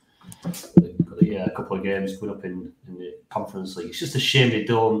a couple of games put up in the Conference League. It's just a shame they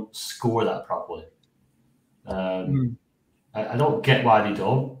don't score that properly. I don't get why they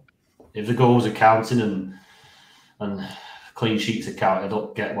don't. If the goals are counting and clean sheets are counting, I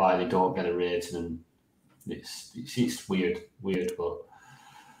don't get why they don't get a rating. And it's weird, but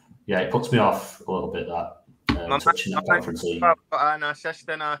yeah, it puts me off a little bit that touching that Conference League. Got an assist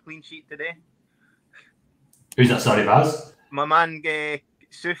and a clean sheet today. Who's that? Sorry, Baz. My man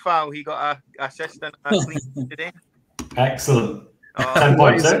Sufal, he got a assist and a clean sheet today. Excellent. 10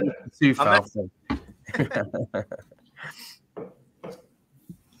 points, eh? Sufal.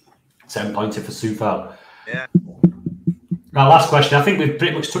 10 pointer for Sufal. Yeah. Now, last question. I think we've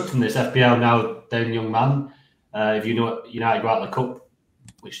pretty much touched on this. FPL now, then, young man. If you know United go out of the cup,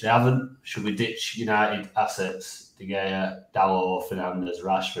 which they haven't, should we ditch United assets? De Gea, Dalot, Fernandes,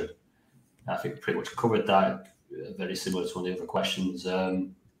 Rashford? I think we pretty much covered that. Very similar to one of the other questions.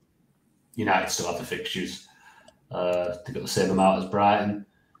 United still have the fixtures. They've got the same amount as Brighton.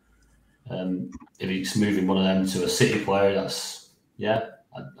 If he's moving one of them to a City player, I'd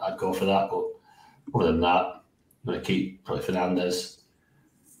go for that. But other than that, I'm going to keep probably Fernandes.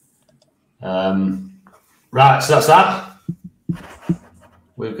 Right, so that's that.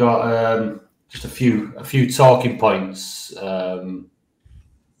 We've got just a few talking points.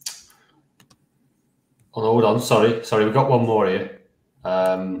 Hold on, sorry, we've got one more here.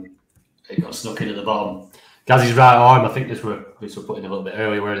 It got snuck in at the bottom. Gazzy's right arm, I think this were put in a little bit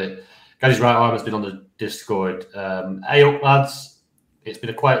earlier, weren't it? Gazzy's right arm has been on the Discord. Hey up, lads. It's been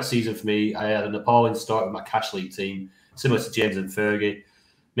a quiet season for me. I had an appalling start with my cash league team, similar to James and Fergie.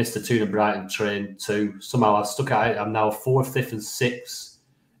 Missed the Toon and Brighton train too. Somehow I've stuck at it. I'm now 4th, 5th and 6th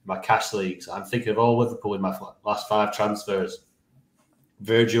in my cash leagues. I'm thinking of all Liverpool in my last 5 transfers.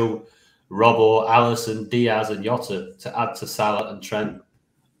 Virgil, Robbo, Alisson, Diaz and Jota to add to Salah and Trent.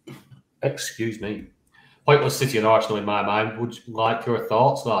 Excuse me. Pointless City and Arsenal in my mind. Would you like your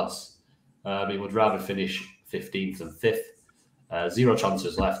thoughts, lads? I would rather finish 15th and 5th. 0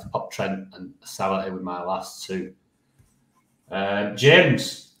 transfers left. Pop Trent and Salah with my last 2.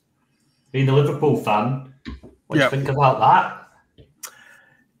 James, being a Liverpool fan, what do you think about that?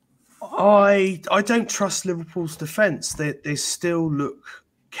 I don't trust Liverpool's defence. They still look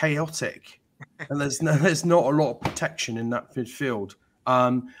chaotic, and there's not a lot of protection in that midfield.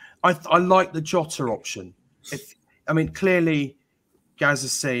 I like the Jota option. Clearly, Gaz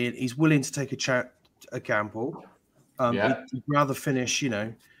is saying he's willing to take a gamble. He'd rather finish,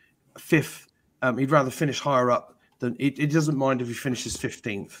 5th. He'd rather finish higher up than he doesn't mind if he finishes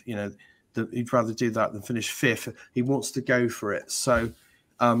 15th. He'd rather do that than finish 5th. He wants to go for it. So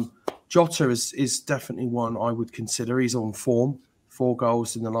Jota is definitely one I would consider. He's on form, 4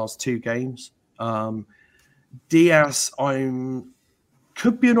 goals in the last 2 games. Diaz,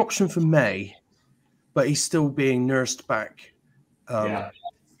 could be an option for May, but he's still being nursed back.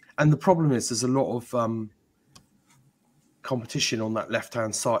 And the problem is there's a lot of competition on that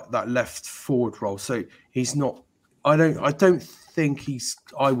left-hand side, that left forward role. So he's not. I don't think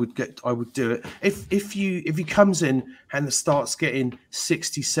I would do it if he comes in and starts getting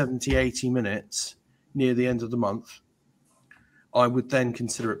 60, 70, 80 minutes near the end of the month. I would then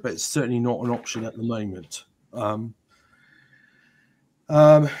consider it, but it's certainly not an option at the moment.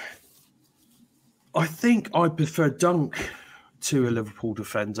 I think I prefer Dunk to a Liverpool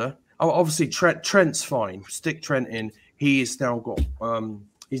defender. Obviously, Trent's fine. Stick Trent in. He is now got.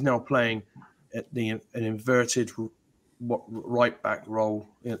 He's now playing at an inverted right back role.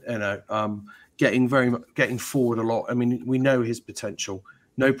 Getting forward a lot. We know his potential.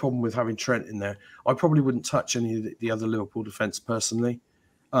 No problem with having Trent in there. I probably wouldn't touch any of the other Liverpool defence personally.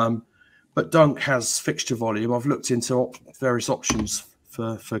 But Dunk has fixture volume. I've looked into various options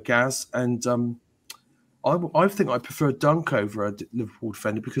for Gaz, and I think I prefer Dunk over a Liverpool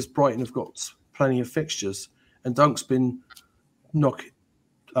defender because Brighton have got plenty of fixtures, and Dunk's been he's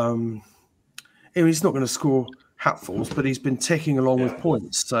not going to score hatfuls, but he's been ticking along with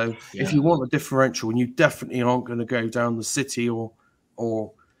points. So if you want a differential, and you definitely aren't going to go down the City or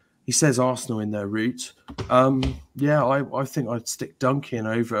he says Arsenal in their route, I think I'd stick Dunk in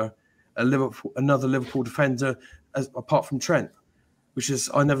over another Liverpool defender apart from Trent, which is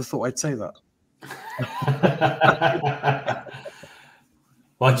I never thought I'd say that.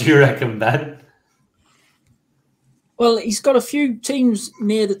 What do you reckon, Ben? Well, he's got a few teams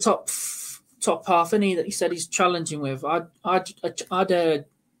near the top top half, any that he said he's challenging with, I'd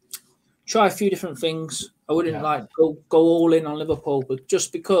try a few different things. I wouldn't go all in on Liverpool, but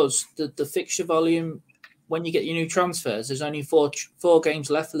just because the fixture volume, when you get your new transfers, there's only four games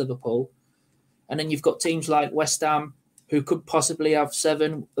left for Liverpool, and then you've got teams like West Ham who could possibly have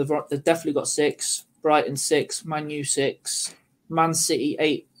 7. They've definitely got 6. Brighton 6, Man U 6, Man City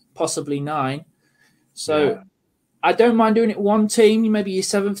 8, possibly 9. So I don't mind doing it one team, maybe your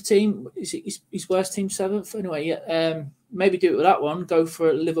 7th team. Is it his worst team 7th? Anyway, maybe do it with that one. Go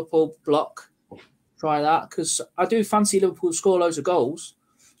for a Liverpool block. Try that, because I do fancy Liverpool to score loads of goals.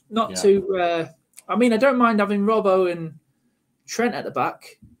 Not to, I mean, I don't mind having Robbo and Trent at the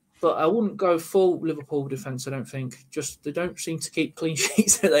back, but I wouldn't go full Liverpool defence, I don't think. Just they don't seem to keep clean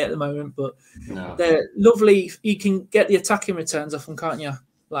sheets at the moment, but they're lovely. You can get the attacking returns off them, can't you?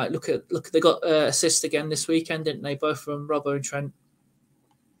 Like, look, they got assists again this weekend, didn't they? Both from Robbo and Trent.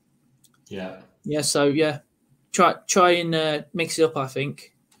 Yeah. So try and mix it up. I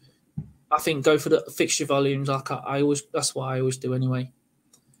think go for the fixture volumes. That's what I always do anyway.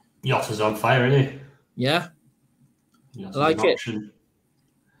 Yotta's on fire, isn't he? Yeah, Yotta's I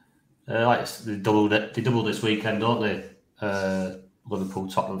like it. They doubled this weekend, don't they? Liverpool,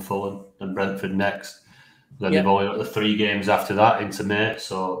 Tottenham, Fulham, and Brentford next. Then they've only got the 3 games after that into May.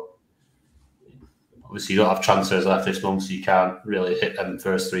 So obviously you don't have transfers left this month, so you can't really hit them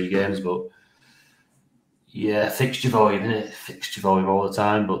first 3 games. But fixture volume, isn't it? Fixture volume all the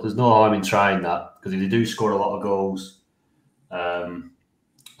time. But there's no harm in trying that, because if they do score a lot of goals, and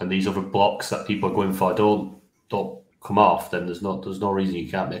these other blocks that people are going for don't come off, then there's no reason you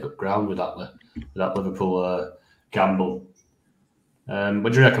can't make up ground with that Liverpool gamble.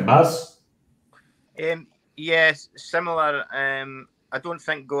 What do you reckon, Baz? Yes, similar. I don't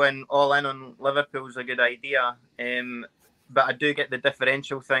think going all in on Liverpool is a good idea. But I do get the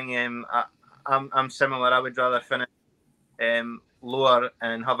differential thing. I'm similar. I would rather finish lower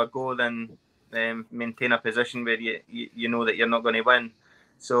and have a go than maintain a position where you know that you're not going to win.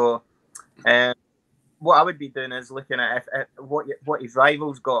 So what I would be doing is looking at what his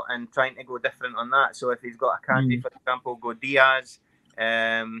rivals got and trying to go different on that. So if he's got a Kanji, for example, go Diaz.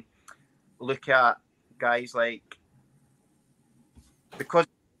 Look at guys like, because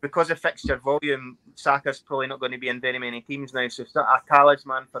of fixture volume, Saka's probably not going to be in very many teams now. So it's not a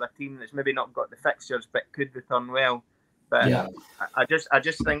talisman for a team that's maybe not got the fixtures but could return well. But I just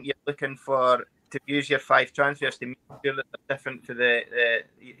think you're looking to use your 5 transfers to make sure that they're different to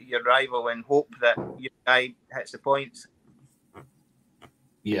your rival, and hope that your guy hits the points.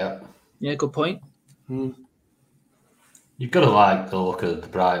 Yeah, good point. You've got to like the look of the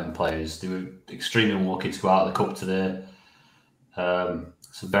Brighton players. They were extremely unlucky to go out of the cup today.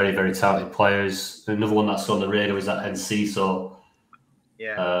 Some very, very talented players. Another one that's on the radar is that Enciso.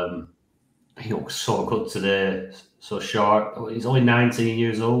 He looks so good today, so sharp. He's only 19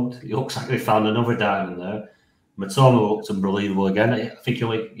 years old. He looks like they found another diamond there. Matoma looks unbelievable again. I think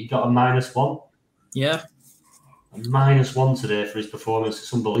he got a -1. Yeah. A -1 today for his performance.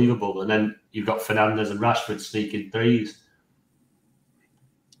 It's unbelievable. And then you've got Fernandes and Rashford sneaking 3s.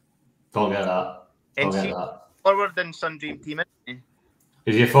 Don't get that. Forward in Sun Dream team, isn't he?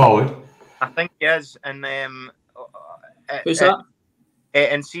 Is he a forward? I think he is. And who's that?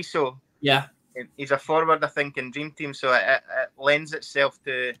 Enciso. Yeah. He's a forward, I think, in Dream Team. So it lends itself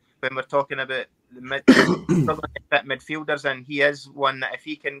to when we're talking about the midfielders, and he is one that if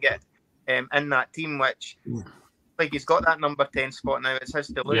he can get in that team, which like he's got that number 10 spot now, it's his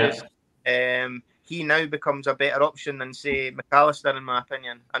to lose. He now becomes a better option than, say, McAllister, in my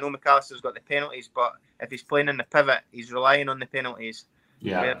opinion. I know McAllister's got the penalties, but if he's playing in the pivot, he's relying on the penalties.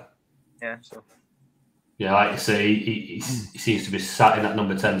 So. Yeah, like you say, he seems to be sat in that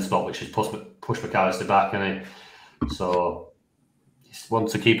number 10 spot, which has pushed McAllister back, and so he's one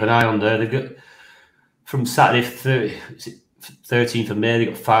to keep an eye on there. They've got, from Saturday 13th of May,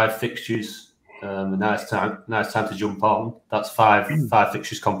 they've got 5 fixtures. A nice time to jump on. That's 5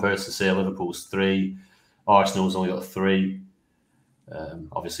 fixtures compared to, say, Liverpool's 3. Arsenal's only got 3.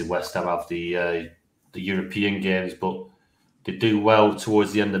 Obviously, West Ham have the European games, but they do well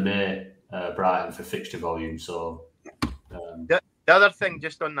towards the end of May. Brighton for fixture volume. So the other thing,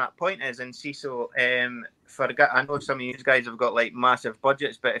 just on that point, is Enciso. I know some of you guys have got like massive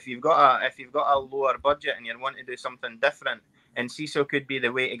budgets, but if you've got a lower budget and you want to do something different, Enciso could be the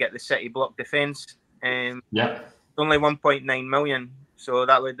way to get the City block defence. It's only 1.9 million, so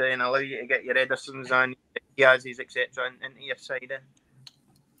that would then allow you to get your Edersons and Diaz's, etc., into your side.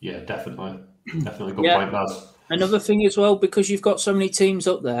 Yeah, definitely good point, Baz. Another thing as well, because you've got so many teams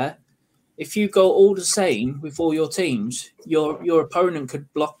up there, if you go all the same with all your teams, your opponent could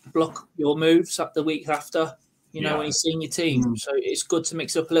block your moves up the week after. You know, when he's seeing your team. So it's good to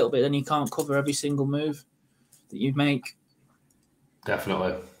mix up a little bit. Then you can't cover every single move that you make.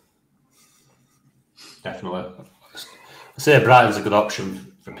 Definitely. I say Brighton's a good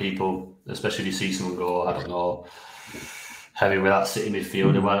option for people, especially if you see someone go, I don't know, heavy with that City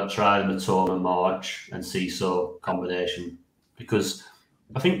midfielder. Why not try the Matoma, March and Seesaw combination? Because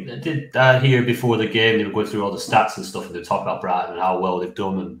I think I did hear before the game they were going through all the stats and stuff, and they talk about Brighton and how well they've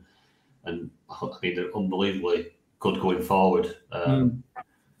done, and I mean they're unbelievably good going forward. And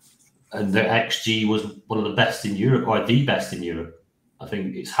their XG was one of the best in Europe, or the best in Europe. I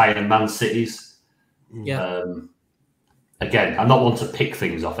think it's higher than Man City's. Yeah. Again, I'm not one to pick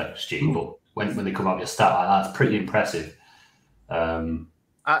things off XG, but when they come out with a stat like that, it's pretty impressive.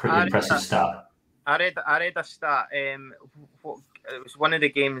 Impressive stat. I read a stat. It was one of the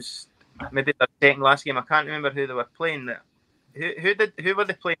games, maybe the second last game. I can't remember who they were playing. Who were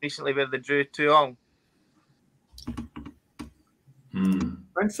they playing recently where they drew 2-2?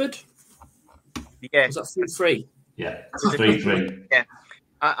 Brentford? Yeah. Was that 3-3? Yeah, 3-3. Yeah.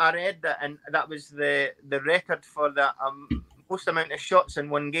 I read that, and that was the record for the most amount of shots in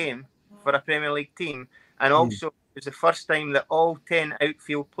one game for a Premier League team, and also it was the first time that all 10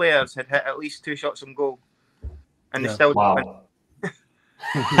 outfield players had hit at least 2 shots on goal, and they still wow.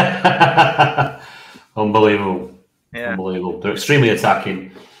 Unbelievable. Yeah. Unbelievable. They're extremely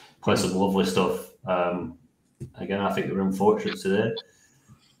attacking, play some lovely stuff. Again, I think they were unfortunate today.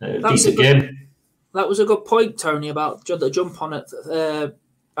 Decent game. That was a good point, Tony, about the jump on it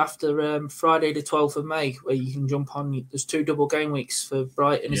after Friday the 12th of May, where you can jump on. There's 2 double game weeks for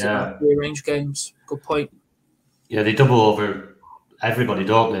Brighton, isn't it? Rearranged games. Good point. Yeah, they double over everybody,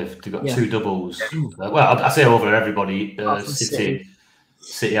 don't they? They've got 2 doubles. Well, I say over everybody.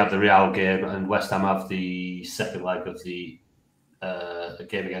 City have the Real game, and West Ham have the second leg of the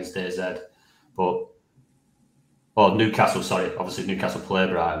game against AZ. Newcastle, sorry. Obviously, Newcastle play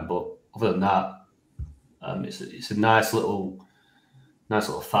Brighton, but other than that, it's a nice little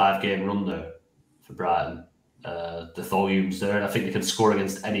 5-game run there for Brighton. The volume's there, and I think they can score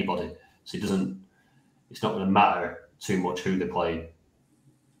against anybody. So it's not going to matter too much who they play.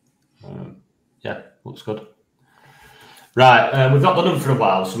 Looks good. Right, we've not done them for a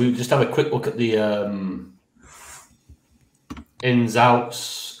while, so we'll just have a quick look at the ins,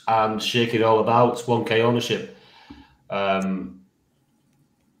 outs, and shake it all about. 1K ownership.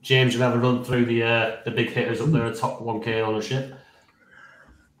 James, you'll have a run through the big hitters up there at top 1K ownership.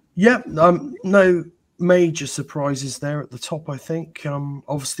 Yeah, no major surprises there at the top, I think.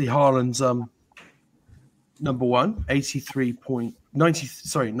 Obviously, Haaland's number one,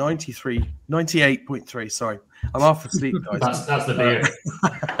 98.3. Sorry, I'm half asleep, guys. That's the beer.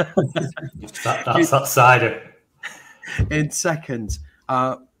 that's that cider. In second,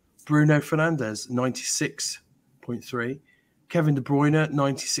 Bruno Fernandes, 96.3. Kevin De Bruyne,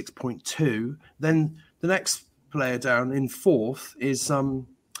 96.2. Then the next player down in fourth is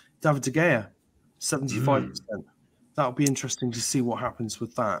David De Gea, 75%. That'll be interesting to see what happens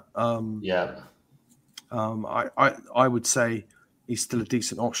with that. I would say he's still a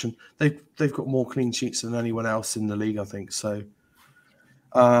decent option. They've got more clean sheets than anyone else in the league, I think. So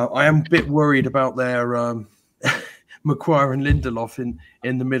I am a bit worried about their Maguire and Lindelof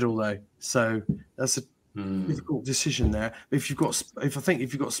in the middle, though. So that's a difficult decision there. If you've got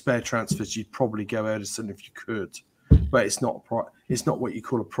spare transfers, you'd probably go Ederson if you could, but it's not what you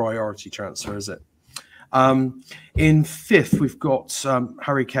call a priority transfer, is it? In fifth, we've got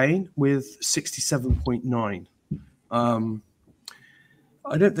Harry Kane with 67.9.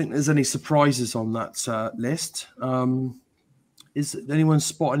 I don't think there's any surprises on that list. Is anyone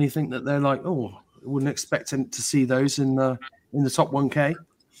spot anything that they're like, oh, I wouldn't expect to see those in the top 1K?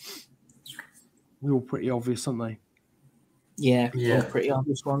 They're all pretty obvious, aren't they? Yeah, all pretty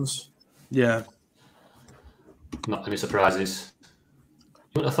obvious ones. Yeah. Not any surprises.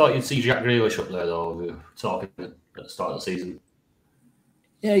 I thought you'd see Jack Grealish up there, though. We were talking at the start of the season.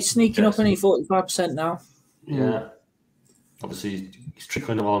 Yeah, he's sneaking up, and he's 45% now. Yeah. Obviously, he's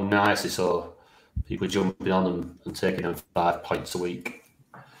trickling along nicely, so people are jumping on him and taking him 5 points a week.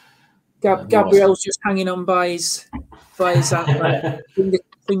 Gabriel's just hanging on by his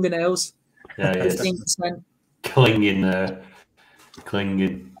fingernails. Yeah, 15%. Clinging there.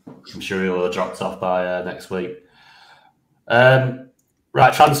 Clinging. I'm sure he'll have dropped off by next week.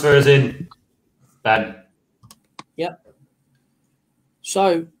 Right, transfers in. Ben. Yep.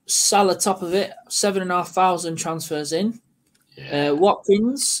 So, Salah top of it, 7,500 transfers in. Yeah.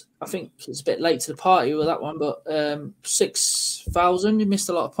 Watkins, I think it's a bit late to the party with that one, but 6,000. You missed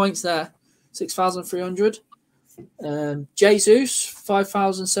a lot of points there. 6,300. Jesus,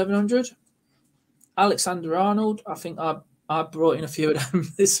 5,700. Alexander Arnold, I think I brought in a few of them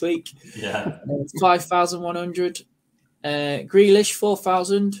this week. Yeah. 5,100. Grealish,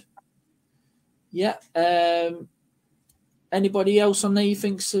 4,000. Yeah. Anybody else on there you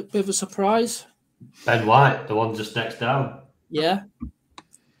think's a bit of a surprise? Ben White, the one just next down. Yeah.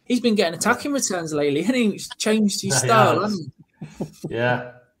 He's been getting attacking returns lately, and he's changed his style, hasn't he?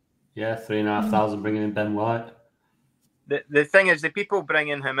 Yeah. 3,500 bringing in Ben White. The thing is, the people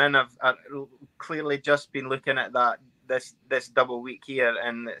bringing him in have clearly just been looking at this double week here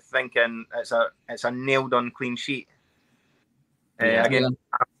and thinking it's a nailed on clean sheet against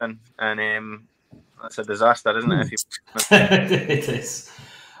Everton, and that's a disaster, isn't it? It is.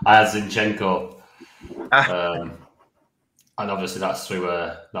 I had Zinchenko, and obviously that's through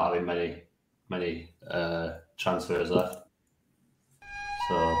not having many transfers left.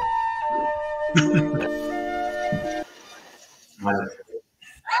 So.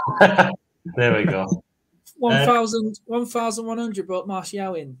 There we go. 1,100 brought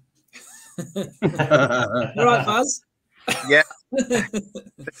Martial in. All right, Baz? Yeah.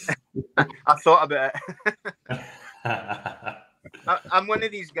 I thought about it. I'm one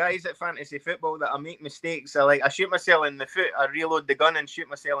of these guys at fantasy football that I make mistakes. I shoot myself in the foot, I reload the gun and shoot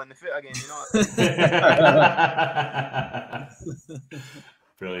myself in the foot again,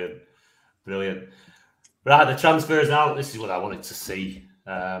 Brilliant. Right, the transfers out. This is what I wanted to see.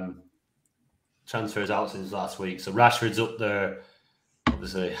 Transfers out since last week. So Rashford's up there,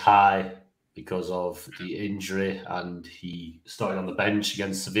 obviously high because of the injury, and he started on the bench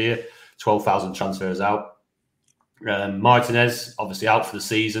against Sevilla. 12,000 transfers out. Martinez, obviously out for the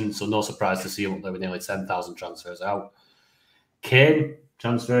season, so no surprise to see him up there with nearly 10,000 transfers out. Kane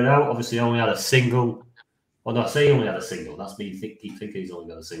transferred out. Obviously only had a single. Well, no, I say he only had a single. That's me keep thinking he's only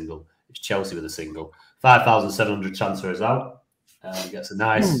got a single. It's Chelsea with a single. 5,700 transfers out. Gets a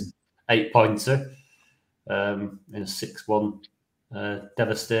nice 8-pointer in a 6-1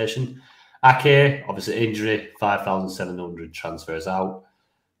 devastation. Ake, obviously injury, 5,700 transfers out.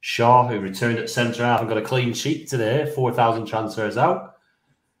 Shaw, who returned at centre half and got a clean sheet today, 4,000 transfers out.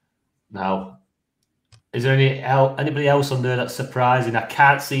 Now, is there anybody else on there that's surprising? I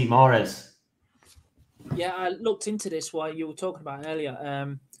can't see Mahrez. Yeah, I looked into this while you were talking about it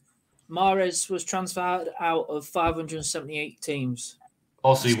earlier. Mahrez was transferred out of 578 teams.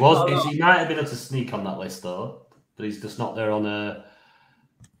 Oh, so he was. He might have been able to sneak on that list, though. But he's just not there on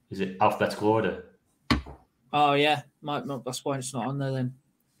is it alphabetical order? Oh, yeah. That's why it's not on there then.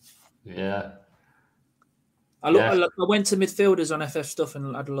 Yeah. I went to midfielders on FF stuff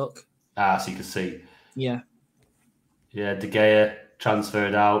and had a look. So you can see. Yeah. Yeah, De Gea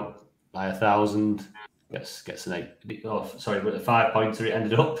transferred out by 1,000. Gets an 8. Oh, sorry, with a 5-pointer it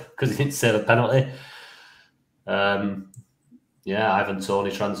ended up because he didn't save a penalty. Ivan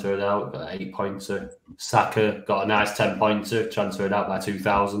Toney transferred out, got an 8-pointer. Saka got a nice 10-pointer, transferred out by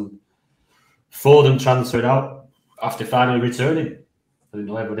 2,000. Foden transferred out after finally returning. I didn't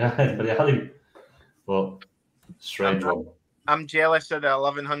know everybody had him, but strange one. I'm jealous of the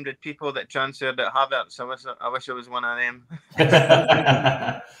 1,100 people that transferred at Havertz. I wish I was one of them.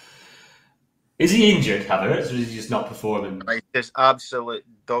 Is he injured, Havertz, or is he just not performing? Like, just absolute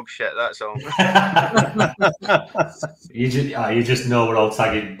dog shit, that's all. You just know we're all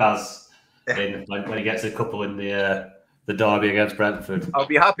tagging Baz in when he gets a couple in the derby against Brentford. I'll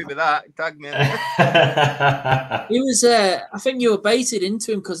be happy with that. Tag me. He was, I think you were baited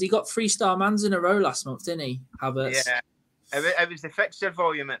into him because he got 3-star mans in a row last month, didn't he, Havertz? Yeah. It was the fixture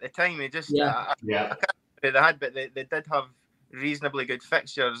volume at the time. He just, I can't remember they had, but they did have reasonably good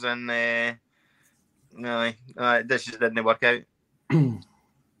fixtures, and this just didn't work out.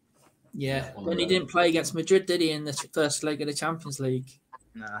 Yeah, and he didn't play against Madrid, did he, in the first leg of the Champions League?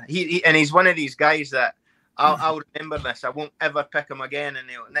 Nah, he's one of these guys that I'll remember this. I won't ever pick him again, and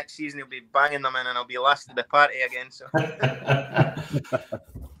next season he'll be banging them in, and I'll be last to the party again. So.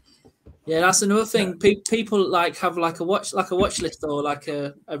 Yeah, that's another thing. People have a watch list or like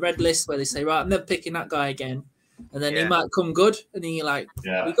a red list where they say, right, I'm never picking that guy again, and then he might come good, and then you're like,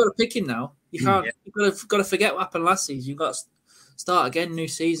 you've got to pick him now. You can't. You've got to forget what happened last season. You've got to start again, new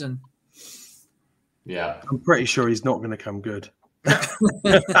season. Yeah, I'm pretty sure he's not going to come good. I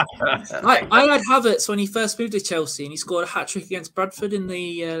had Havertz when he first moved to Chelsea, and he scored a hat-trick against Bradford in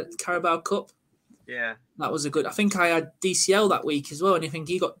the Carabao Cup. Yeah, that was a good. I think I had DCL that week as well, and I think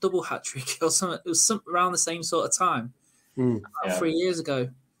he got double hat-trick or something. It was something around the same sort of time, 3 years ago.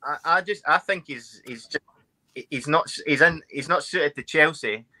 I think he's not suited to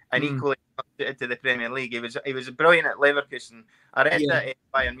Chelsea, and equally suited to the Premier League. He was brilliant at Leverkusen. I read that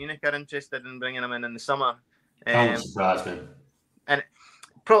Bayern Munich are interested in bringing him in the summer. That won't surprise me. And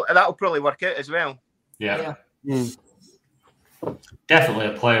that'll probably work out as well. Yeah. Definitely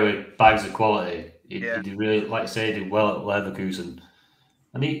a player with bags of quality. He did really, like you say, did well at Leverkusen.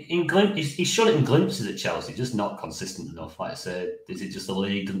 And he's shown it in glimpses at Chelsea, just not consistent enough. Like I said, is it just the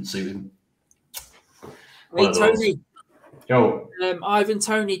league didn't suit him? Hey, Tony. Yo. Ivan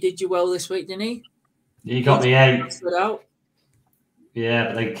Toney did you well this week, didn't he? He got me 8. Stood out.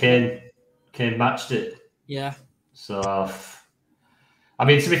 Yeah, but then Kane matched it. Yeah. So, I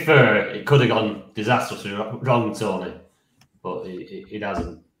mean, to be fair, it could have gone disastrously wrong, Tony, but it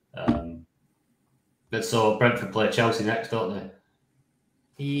hasn't. But so Brentford play Chelsea next, don't they?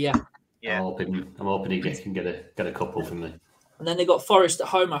 Yeah. I'm hoping he can get a couple from me. And then they got Forest at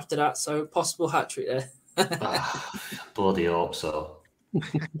home after that, so possible hat trick there. Bloody hope so.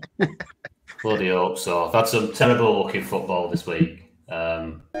 Bloody hope so. I've had some terrible looking football this week.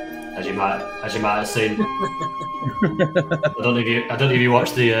 As you might have seen. I don't know if you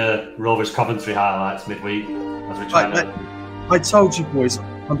watched the Rovers Coventry highlights midweek. I told you boys,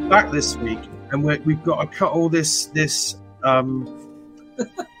 I'm back this week, and we've got to cut all this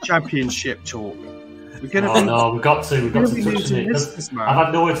championship talk. We've got to touch it. I've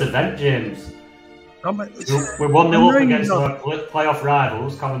had nowhere to vent, James. We're 1-0 up against our playoff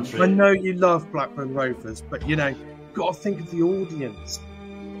rivals, Coventry. I know you love Blackburn Rovers, but you've got to think of the audience.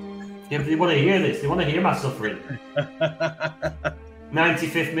 Yeah, but they want to hear this. They want to hear my suffering.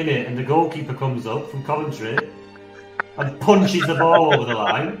 95th minute, and the goalkeeper comes up from Coventry and punches the ball over the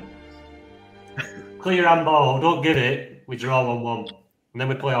line. Clear handball, don't give it. We draw 1-1, and then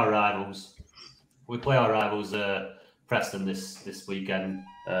we play our rivals. Preston this weekend.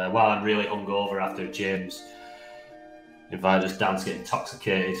 While I'm really hungover after James invited us down to get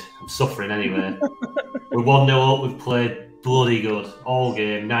intoxicated. I'm suffering anyway. We're 1-0 up. We've played bloody good all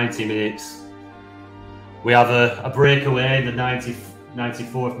game, 90 minutes. We have a breakaway in the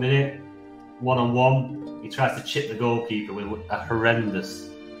 94th minute, 1-on-1. He tries to chip the goalkeeper with a horrendous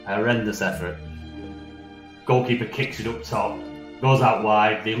effort. Goalkeeper kicks it up top, goes out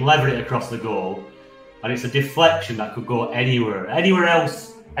wide. They lever it across the goal, and it's a deflection that could go anywhere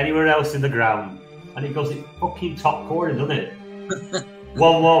else in the ground, and it goes in fucking top corner, doesn't it?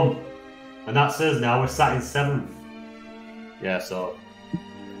 1-1, and that says now we're sat in 7th. Yeah, so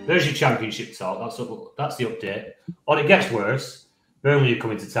there's your championship talk. That's the update. Or it gets worse. Burnley are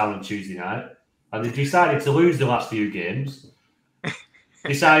coming to town on Tuesday night, and they've decided to lose the last few games,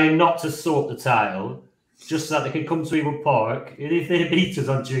 deciding not to soak the title, just so that they can come to Ewood Park. And if they beat us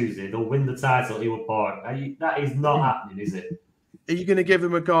on Tuesday, they'll win the title at Ewood Park. That is not happening, is it? Are you going to give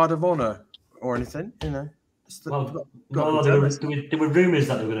him a guard of honour or anything? No, there were rumours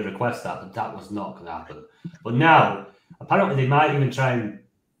that they were going to request that, but that was not going to happen. But now, apparently, they might even try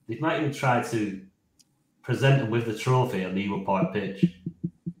to present him with the trophy on the Ewood Park pitch.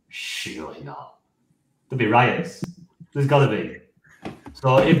 Surely not. There'll be riots. There's got to be.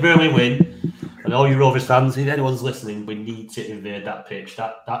 So if Burnley win, and all you Rovers fans, if anyone's listening, we need to invade that pitch.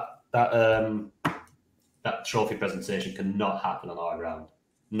 That trophy presentation cannot happen on our ground.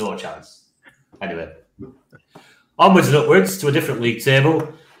 No chance. Anyway, onwards and upwards to a different league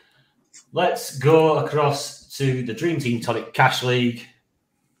table. Let's go across to the Dream Team Tonic Cash League.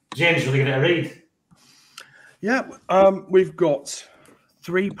 James, will you give it a read? Yeah, we've got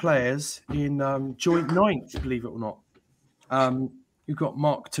 3 players in joint 9th, believe it or not. You've got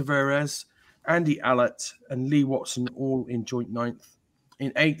Mark Tavares, Andy Allett, and Lee Watson all in joint 9th.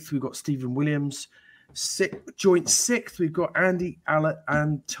 In 8th, we've got Stephen Williams. Joint 6th, we've got Andy Allett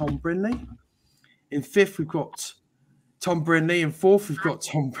and Tom Brindley. In 5th, we've got Tom Brindley. In 4th, we've got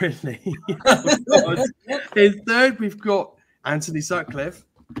Tom Brindley. In 3rd, we've got Anthony Sutcliffe.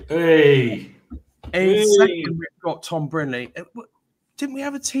 Hey! In 2nd, we've got Tom Brindley. Didn't we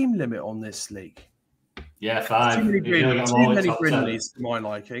have a team limit on this league? Yeah, 5. Too many Brindleys to my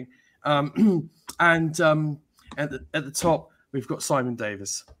liking. And at the top, we've got Simon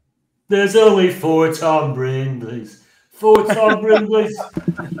Davis. There's only 4 Tom Brindleys. 4 Tom Brindleys.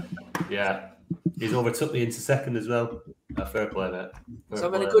 Yeah. He's overtook me into 2nd as well. Fair play, mate. He's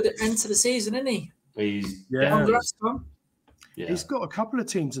having a good end to the season, isn't he? Congrats, Tom. Yeah. He's got a couple of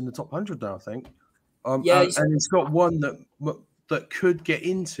teams in the top 100 now, I think. And he's got one that could get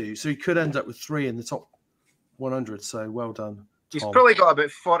into, so he could end up with 3 in the top 100. So well done, Tom. He's probably got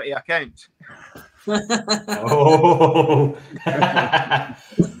about 40 accounts. Oh.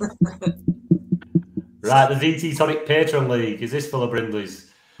 Right, the DT Tonic Patron League. Is this full of Brindleys?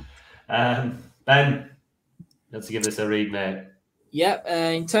 Ben, let's give this a read, mate.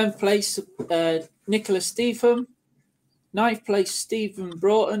 Yeah, in 10th place, Nicholas Stepham. 9th place, Stephen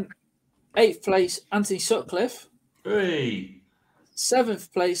Broughton. 8th place, Anthony Sutcliffe. Hey.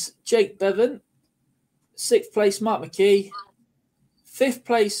 7th place, Jake Bevan. 6th place, Mark McKee. 5th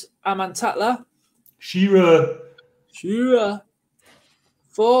place, Aman Tatler. Shearer.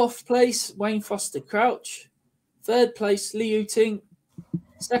 4th place, Wayne Foster Crouch. 3rd place, Lee Uting.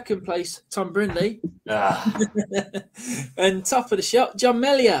 2nd place, Tom Brindley. And top of the shot, John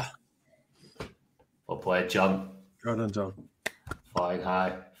Mellier. Well played, John. Well done, John. Flying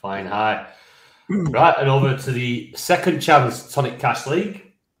high. Right, and over to the second chance Tonic Cash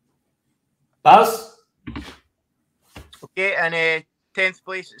League. Baz? Okay, and 10th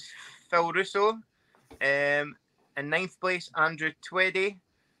place is Phil Russo. In 9th place, Andrew Tweddy.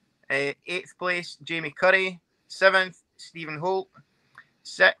 8th place, Jamie Curry. 7th, Stephen Holt.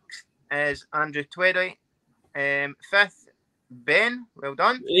 6th is Andrew Tweddy. 5th, Ben. Well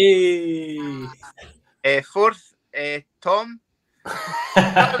done. Hey. 4th, Tom.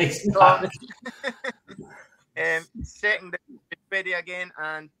 Tom. 2nd, Tweddy again.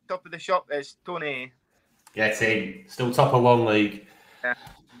 And top of the shop is Tony. Get in. Still top of one league. Yeah.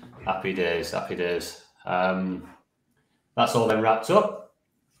 Happy days. That's all then wrapped up.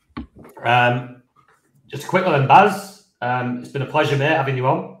 Just a quick one then, Baz. It's been a pleasure, mate, having you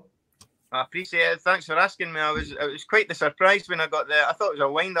on. I appreciate it. Thanks for asking me. It was quite the surprise when I got there. I thought it was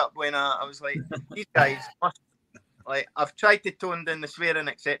a wind-up when I was like, these guys must... Like, I've tried to tone down the swearing,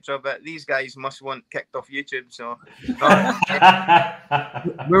 etc., but these guys must want kicked off YouTube, so...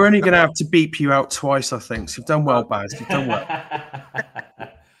 We're only going to have to beep you out twice, I think. So you've done well, Baz. You've done well.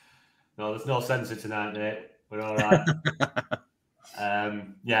 No, there's no censor tonight, mate. We're all right.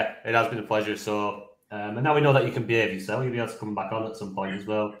 Yeah, it has been a pleasure. So, and now we know that you can behave yourself. You'll be able to come back on at some point as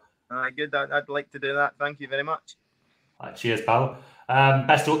well. Good. I'd like to do that. Thank you very much. Right, cheers, pal.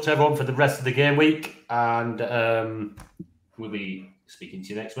 Best of luck to everyone for the rest of the game week, and we'll be speaking to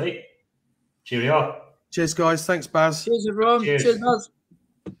you next week. Cheerio. Cheers, guys. Thanks, Baz. Cheers, everyone. Cheers Baz.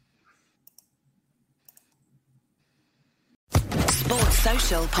 Sports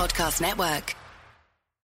Social Podcast Network.